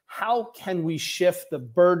is how can we shift the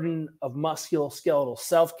burden of musculoskeletal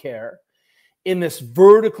self-care in this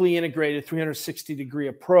vertically integrated 360-degree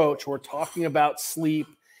approach? We're talking about sleep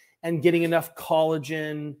and getting enough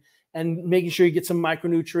collagen and making sure you get some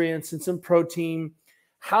micronutrients and some protein.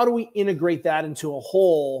 How do we integrate that into a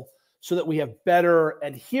whole so that we have better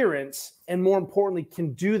adherence and, more importantly,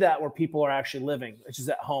 can do that where people are actually living, which is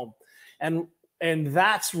at home? And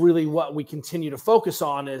that's really what we continue to focus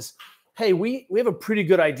on is, hey, we have a pretty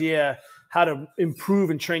good idea how to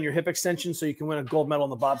improve and train your hip extension so you can win a gold medal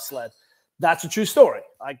in the bobsled. That's a true story.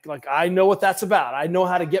 Like I know what that's about. I know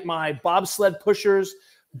how to get my bobsled pushers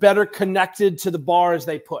better connected to the bar as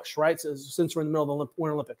they push, right? So, since we're in the middle of the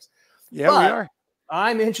Winter Olympics. Yeah, we are.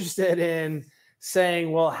 I'm interested in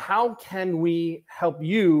saying, well, how can we help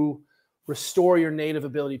you restore your native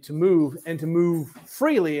ability to move and to move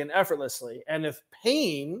freely and effortlessly? And if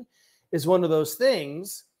pain is one of those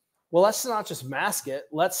things, well, let's not just mask it.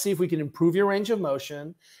 Let's see if we can improve your range of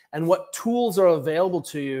motion and what tools are available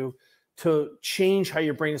to you to change how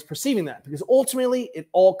your brain is perceiving that. Because ultimately, it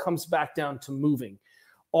all comes back down to moving.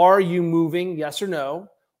 Are you moving? Yes or no?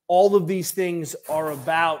 All of these things are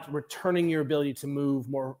about returning your ability to move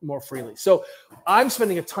more freely. So I'm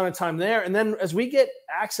spending a ton of time there. And then as we get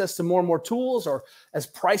access to more and more tools, or as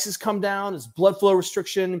prices come down, as blood flow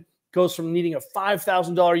restriction goes from needing a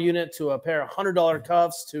 $5,000 unit to a pair of $100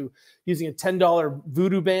 cuffs to using a $10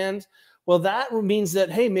 voodoo band, well, that means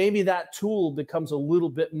that, hey, maybe that tool becomes a little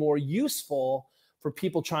bit more useful for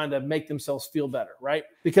people trying to make themselves feel better, right?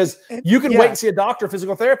 Because you can wait and see a doctor,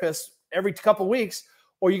 physical therapist every couple of weeks,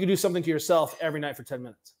 or you can do something to yourself every night for 10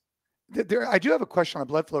 minutes. I do have a question on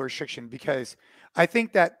blood flow restriction, because I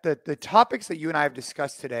think that the topics that you and I have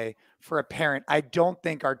discussed today for a parent, I don't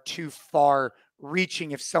think are too far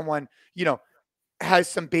reaching if someone, has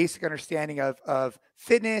some basic understanding of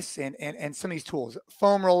fitness and some of these tools,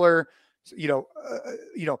 foam roller,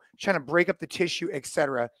 trying to break up the tissue,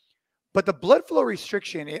 etc. But the blood flow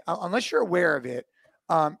restriction, unless you're aware of it,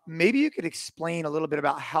 maybe you could explain a little bit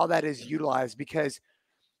about how that is utilized, because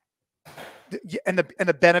and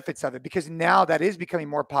the benefits of it, because now that is becoming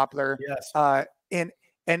more popular. Yes.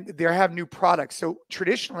 And there have new products. So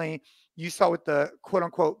traditionally, you saw with the quote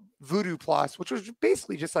unquote voodoo floss, which was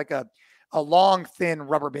basically just like a long, thin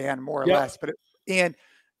rubber band, more or less. But the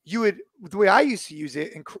way I used to use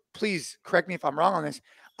it, and please correct me if I'm wrong on this,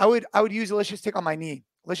 I would use it. Let's just take on my knee.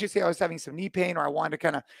 Let's just say I was having some knee pain, or I wanted to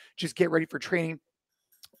kind of just get ready for training.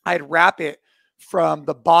 I'd wrap it from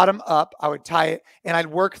the bottom up. I would tie it, and I'd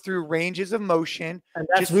work through ranges of motion. And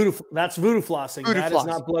that's voodoo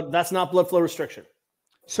flossing. That's not blood flow restriction.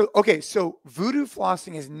 So, okay. So voodoo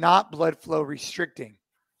flossing is not blood flow restricting.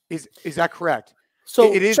 Is that correct?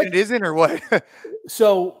 So it is, it isn't, or what?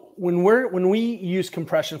 So when we use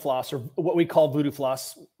compression floss, or what we call voodoo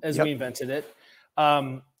floss, as we invented it,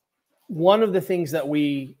 one of the things that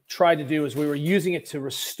we tried to do is we were using it to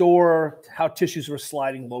restore how tissues were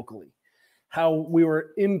sliding locally, how we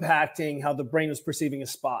were impacting how the brain was perceiving a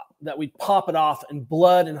spot, that we'd pop it off and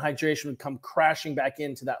blood and hydration would come crashing back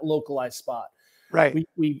into that localized spot. Right.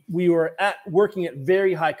 We were working at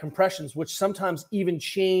very high compressions, which sometimes even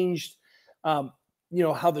changed, how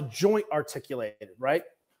the joint articulated, right?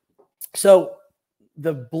 So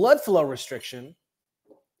the blood flow restriction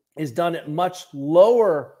is done at much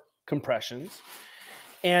lower compressions,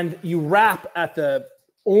 and you wrap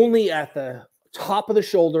only at the top of the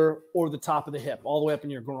shoulder or the top of the hip, all the way up in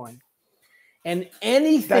your groin. And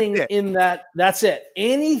anything in that, that's it.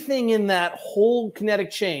 Anything in that whole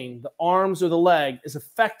kinetic chain, the arms or the leg, is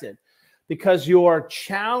affected because you're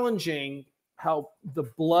challenging how the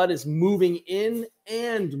blood is moving in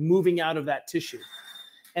and moving out of that tissue.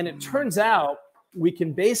 And it turns out we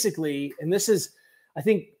can basically, and this is, I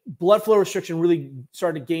think blood flow restriction really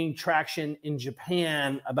started to gain traction in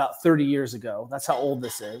Japan about 30 years ago. That's how old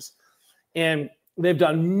this is. And they've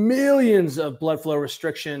done millions of blood flow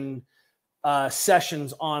restriction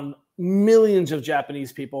sessions on millions of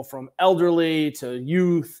Japanese people, from elderly to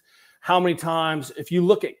youth. How many times, if you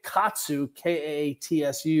look at Katsu,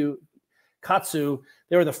 K-A-T-S-U, Katsu,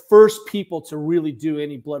 they were the first people to really do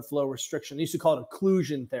any blood flow restriction. They used to call it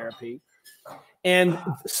occlusion therapy. And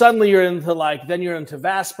suddenly you're into then you're into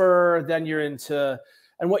Vasper, then you're into,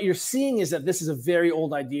 and what you're seeing is that this is a very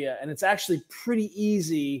old idea, and it's actually pretty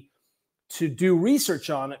easy to do research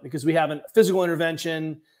on it because we have a physical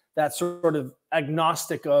intervention that's sort of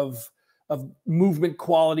agnostic of movement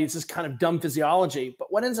quality. It's just kind of dumb physiology.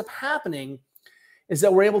 But what ends up happening is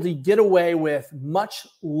that we're able to get away with much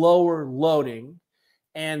lower loading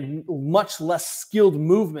and much less skilled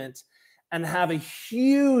movement and have a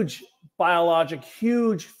huge biologic,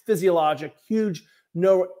 huge physiologic, huge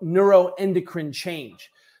neuroendocrine change.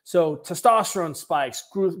 So testosterone spikes,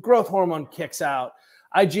 growth hormone kicks out,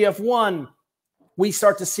 IGF-1, we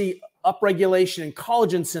start to see upregulation in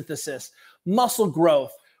collagen synthesis, muscle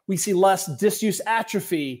growth. We see less disuse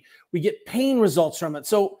atrophy. We get pain results from it.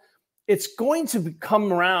 So it's going to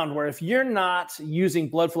come around where if you're not using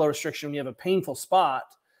blood flow restriction when you have a painful spot,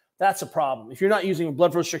 that's a problem. If you're not using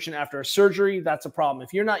blood flow restriction after a surgery, that's a problem.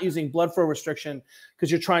 If you're not using blood flow restriction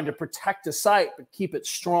because you're trying to protect a site but keep it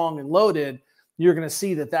strong and loaded, you're going to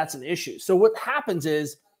see that that's an issue. So what happens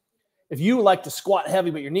is, if you like to squat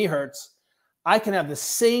heavy but your knee hurts, I can have the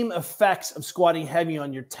same effects of squatting heavy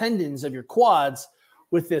on your tendons of your quads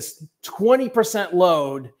with this 20%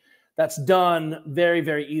 load that's done very,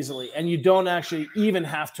 very easily. And you don't actually even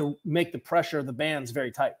have to make the pressure of the bands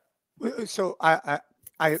very tight. So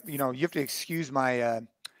you know, you have to excuse my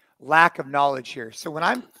lack of knowledge here. So when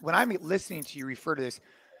I'm listening to you refer to this,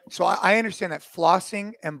 so I understand that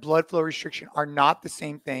flossing and blood flow restriction are not the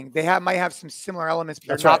same thing. They might have some similar elements,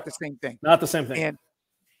 but they're not the same thing. Not the same thing. And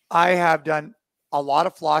I have done a lot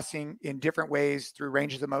of flossing in different ways through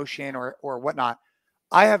ranges of motion or whatnot.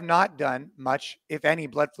 I have not done much, if any,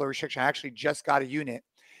 blood flow restriction. I actually just got a unit.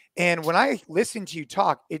 And when I listen to you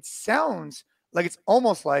talk, it sounds like it's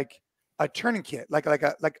almost like a tourniquet,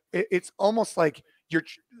 it's almost like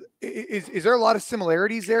is there a lot of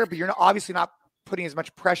similarities there, but you're obviously not putting as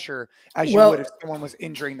much pressure as you would if someone was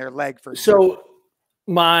injuring their leg, for example. So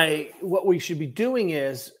what we should be doing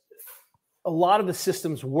is a lot of the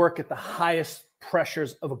systems work at the highest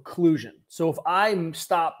pressures of occlusion. So if I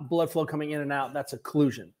stop blood flow coming in and out, that's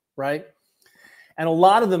occlusion, right? And a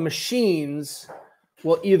lot of the machines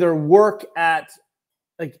will either work at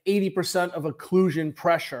like 80% of occlusion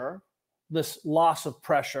pressure, this loss of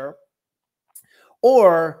pressure,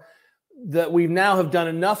 or that we now have done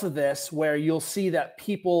enough of this where you'll see that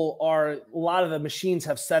a lot of the machines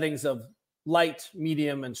have settings of light,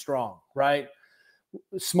 medium, and strong, right?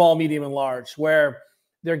 Small, medium, and large, where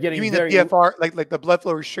they're getting. You mean the BFR, like the blood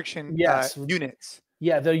flow restriction units?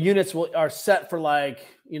 Yeah, the units are set for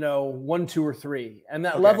 1, 2, or 3, and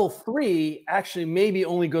that level 3 actually maybe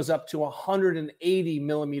only goes up to 180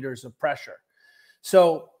 millimeters of pressure.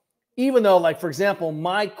 So even though, like, for example,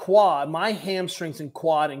 my hamstrings and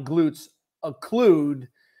quad and glutes occlude,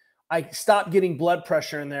 I stopped getting blood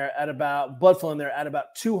flow in there at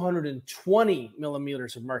about 220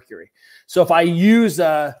 millimeters of mercury. So if I use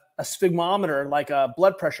a sphygmometer, like a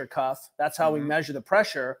blood pressure cuff, that's how we measure the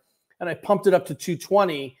pressure, and I pumped it up to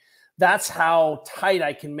 220, that's how tight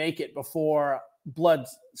I can make it before blood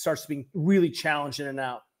starts being really challenged in and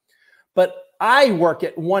out. But I work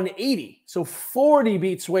at 180, so 40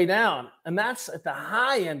 beats way down, and that's at the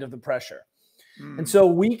high end of the pressure. And so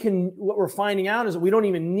what we're finding out is that we don't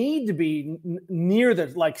even need to be near the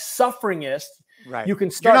sufferingest. Right. You can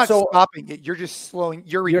start. You're not stopping it. You're just slowing.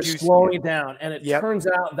 You're slowing it down. And it turns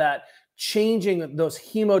out that changing those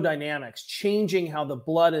hemodynamics, changing how the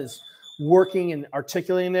blood is working and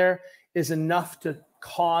articulating there is enough to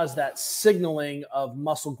cause that signaling of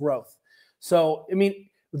muscle growth. So, I mean,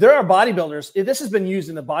 there are bodybuilders. This has been used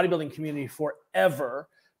in the bodybuilding community forever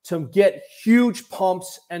to get huge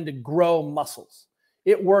pumps and to grow muscles.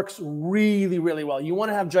 It works really, really well. You want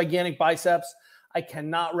to have gigantic biceps, I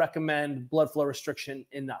cannot recommend blood flow restriction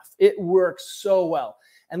enough. It works so well.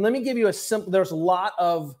 And let me give you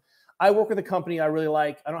I work with a company I really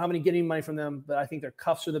like. I don't have any money from them, but I think their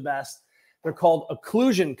cuffs are the best. They're called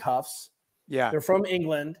occlusion cuffs. Yeah. They're from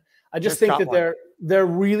England. I just think that they're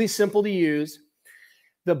really simple to use.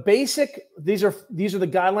 The basic, these are the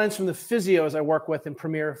guidelines from the physios I work with in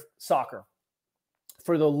Premier Soccer.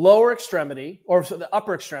 For the lower extremity, or for the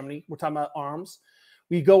upper extremity, we're talking about arms,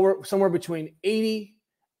 we go somewhere between 80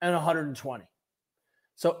 and 120.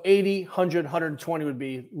 So 80, 100, 120 would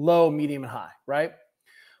be low, medium, and high, right?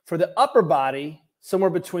 For the upper body,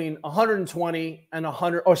 somewhere between 120 and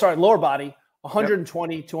 100, lower body,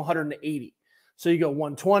 120 to 180. So you go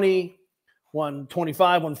 120,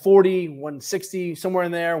 125, 140, 160, somewhere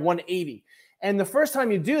in there, 180. And the first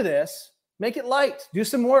time you do this, make it light. Do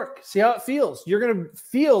some work. See how it feels. You're going to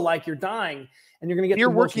feel like you're dying, and you're going to get. You're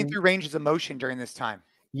working through ranges of motion during this time.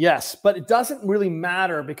 Yes, but it doesn't really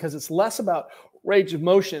matter because it's less about range of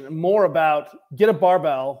motion and more about get a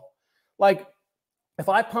barbell. Like if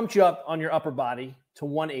I pumped you up on your upper body to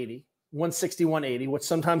 180, 160, 180, which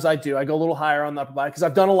sometimes I do. I go a little higher on the upper body because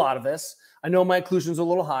I've done a lot of this. I know my occlusion's a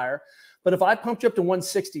little higher. But if I pumped you up to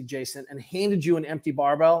 160, Jason, and handed you an empty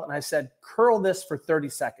barbell and I said, curl this for 30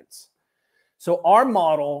 seconds. So our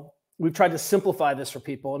model, we've tried to simplify this for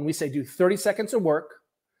people, and we say do 30 seconds of work,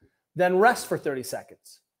 then rest for 30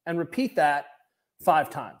 seconds and repeat that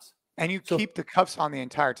 5 times. And you keep the cuffs on the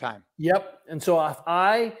entire time. Yep. And so if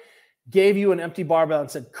I gave you an empty barbell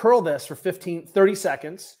and said, curl this for 30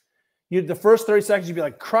 seconds, the first 30 seconds, you'd be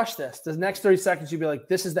like, crush this. The next 30 seconds, you'd be like,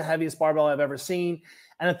 this is the heaviest barbell I've ever seen.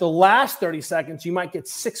 And at the last 30 seconds, you might get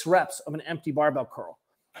 6 reps of an empty barbell curl.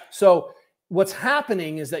 So what's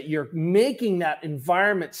happening is that you're making that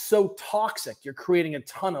environment so toxic. You're creating a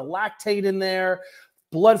ton of lactate in there.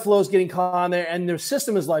 Blood flow is getting caught in there. And their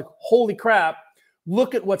system is like, holy crap,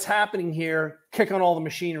 look at what's happening here. Kick on all the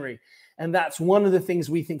machinery. And that's one of the things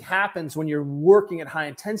we think happens when you're working at high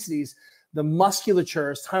intensities. The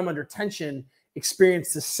musculature, as time under tension,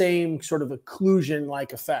 experience the same sort of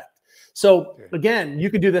occlusion-like effect. So again, you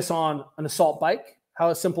could do this on an assault bike.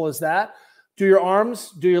 How simple is that? Do your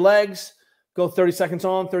arms, do your legs, go 30 seconds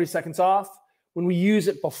on, 30 seconds off. When we use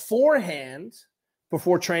it beforehand,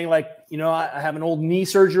 before training, like, I have an old knee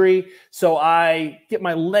surgery, so I get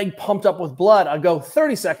my leg pumped up with blood. I go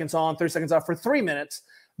 30 seconds on, 30 seconds off for 3 minutes.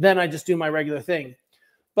 Then I just do my regular thing.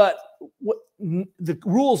 But what the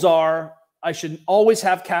rules are, I should always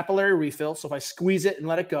have capillary refill. So if I squeeze it and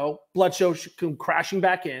let it go, blood should come crashing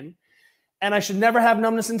back in. And I should never have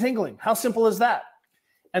numbness and tingling. How simple is that?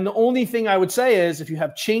 And the only thing I would say is if you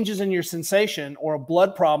have changes in your sensation or a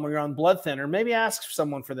blood problem or you're on blood thinner, maybe ask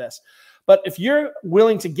someone for this. But if you're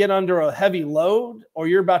willing to get under a heavy load or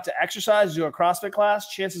you're about to exercise, do a CrossFit class,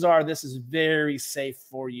 chances are this is very safe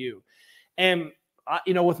for you. And,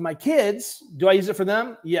 with my kids, do I use it for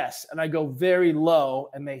them? Yes. And I go very low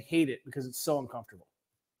and they hate it because it's so uncomfortable.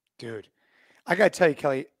 Dude, I got to tell you,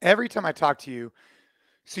 Kelly, every time I talk to you,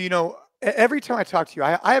 every time I talk to you,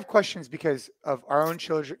 I have questions because of our own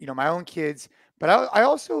children, my own kids, but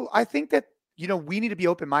I think that, we need to be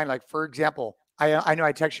open-minded. Like, for example, I know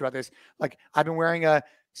I text you about this. Like, I've been wearing a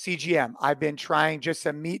CGM. I've been trying just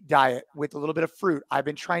a meat diet with a little bit of fruit. I've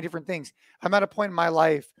been trying different things. I'm at a point in my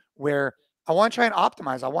life where I want to try and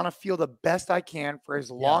optimize. I want to feel the best I can for as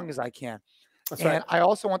long as I can. That's and right. I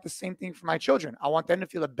also want the same thing for my children. I want them to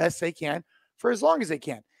feel the best they can for as long as they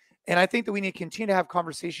can. And I think that we need to continue to have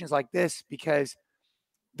conversations like this because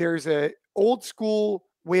there's a old school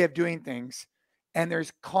way of doing things and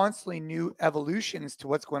there's constantly new evolutions to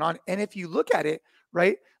what's going on. And if you look at it,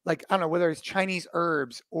 right, like, I don't know, whether it's Chinese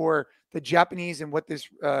herbs or the Japanese and what this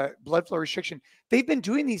blood flow restriction, they've been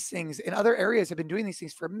doing these things in other areas, have been doing these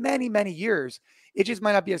things for many, many years. It just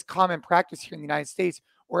might not be as common practice here in the United States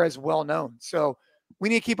or as well known. So we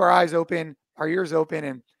need to keep our eyes open, our ears open.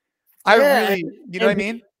 And I really, you know what I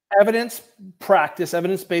mean? Evidence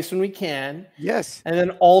based when we can. Yes. And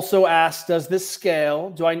then also ask, does this scale?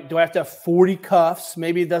 Do I have to have 40 cuffs?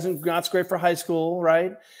 Maybe it not great for high school,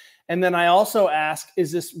 right? And then I also ask,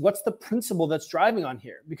 what's the principle that's driving on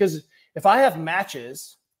here? Because if I have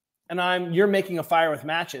matches and you're making a fire with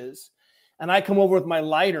matches and I come over with my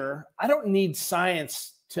lighter, I don't need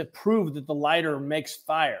science to prove that the lighter makes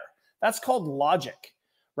fire. That's called logic,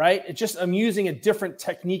 right? I'm using a different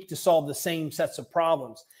technique to solve the same sets of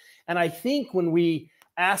problems. And I think when we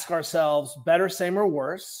ask ourselves better, same, or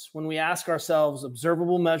worse, when we ask ourselves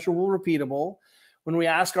observable, measurable, repeatable, when we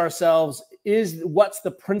ask ourselves, what's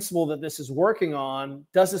the principle that this is working on?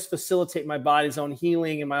 Does this facilitate my body's own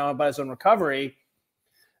healing and my own body's own recovery?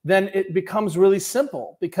 Then it becomes really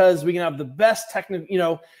simple because we can have the best technique.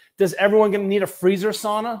 Does everyone going to need a freezer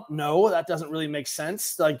sauna? No, that doesn't really make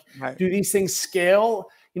sense. Like, right. Do these things scale?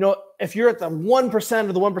 If you're at the 1%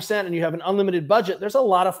 of the 1% and you have an unlimited budget, there's a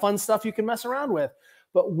lot of fun stuff you can mess around with.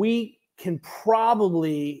 But we can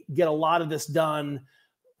probably get a lot of this done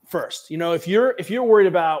first. If you're worried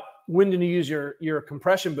about when to use your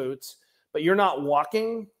compression boots, but you're not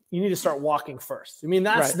walking, you need to start walking first. I mean,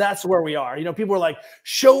 that's where we are. People are like,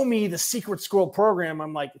 show me the secret squirrel program.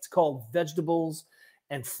 I'm like, it's called vegetables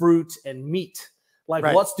and fruit and meat. Like,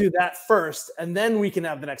 Let's do that first, and then we can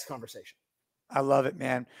have the next conversation. I love it,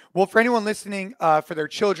 man. Well, for anyone listening, for their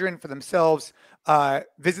children, for themselves,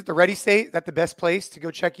 visit the Ready State. That's the best place to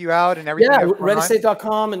go check you out and everything. Yeah,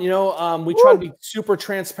 readystate.com. And, we try to be super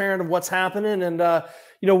transparent of what's happening. And,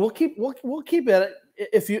 we'll keep at it.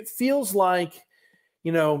 If it feels like,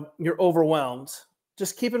 you're overwhelmed,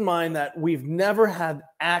 just keep in mind that we've never had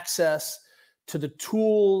access to the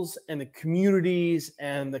tools and the communities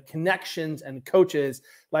and the connections and coaches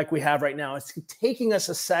like we have right now. It's taking us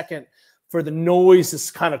a second for the noise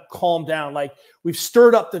to kind of calm down. Like, we've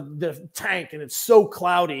stirred up the tank and it's so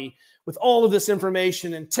cloudy with all of this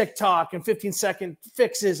information and TikTok and 15-second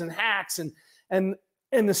fixes and hacks and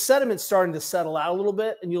the sediment's starting to settle out a little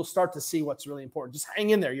bit, and you'll start to see what's really important. Just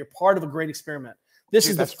hang in there. You're part of a great experiment. This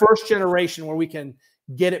is the first generation where we can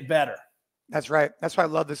get it better. That's right. That's why I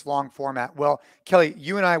love this long format. Well, Kelly,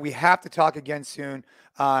 you and we have to talk again soon.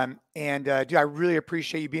 Dude, I really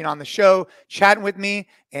appreciate you being on the show, chatting with me.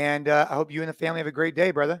 And I hope you and the family have a great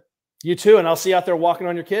day, brother. You too. And I'll see you out there walking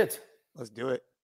on your kids. Let's do it.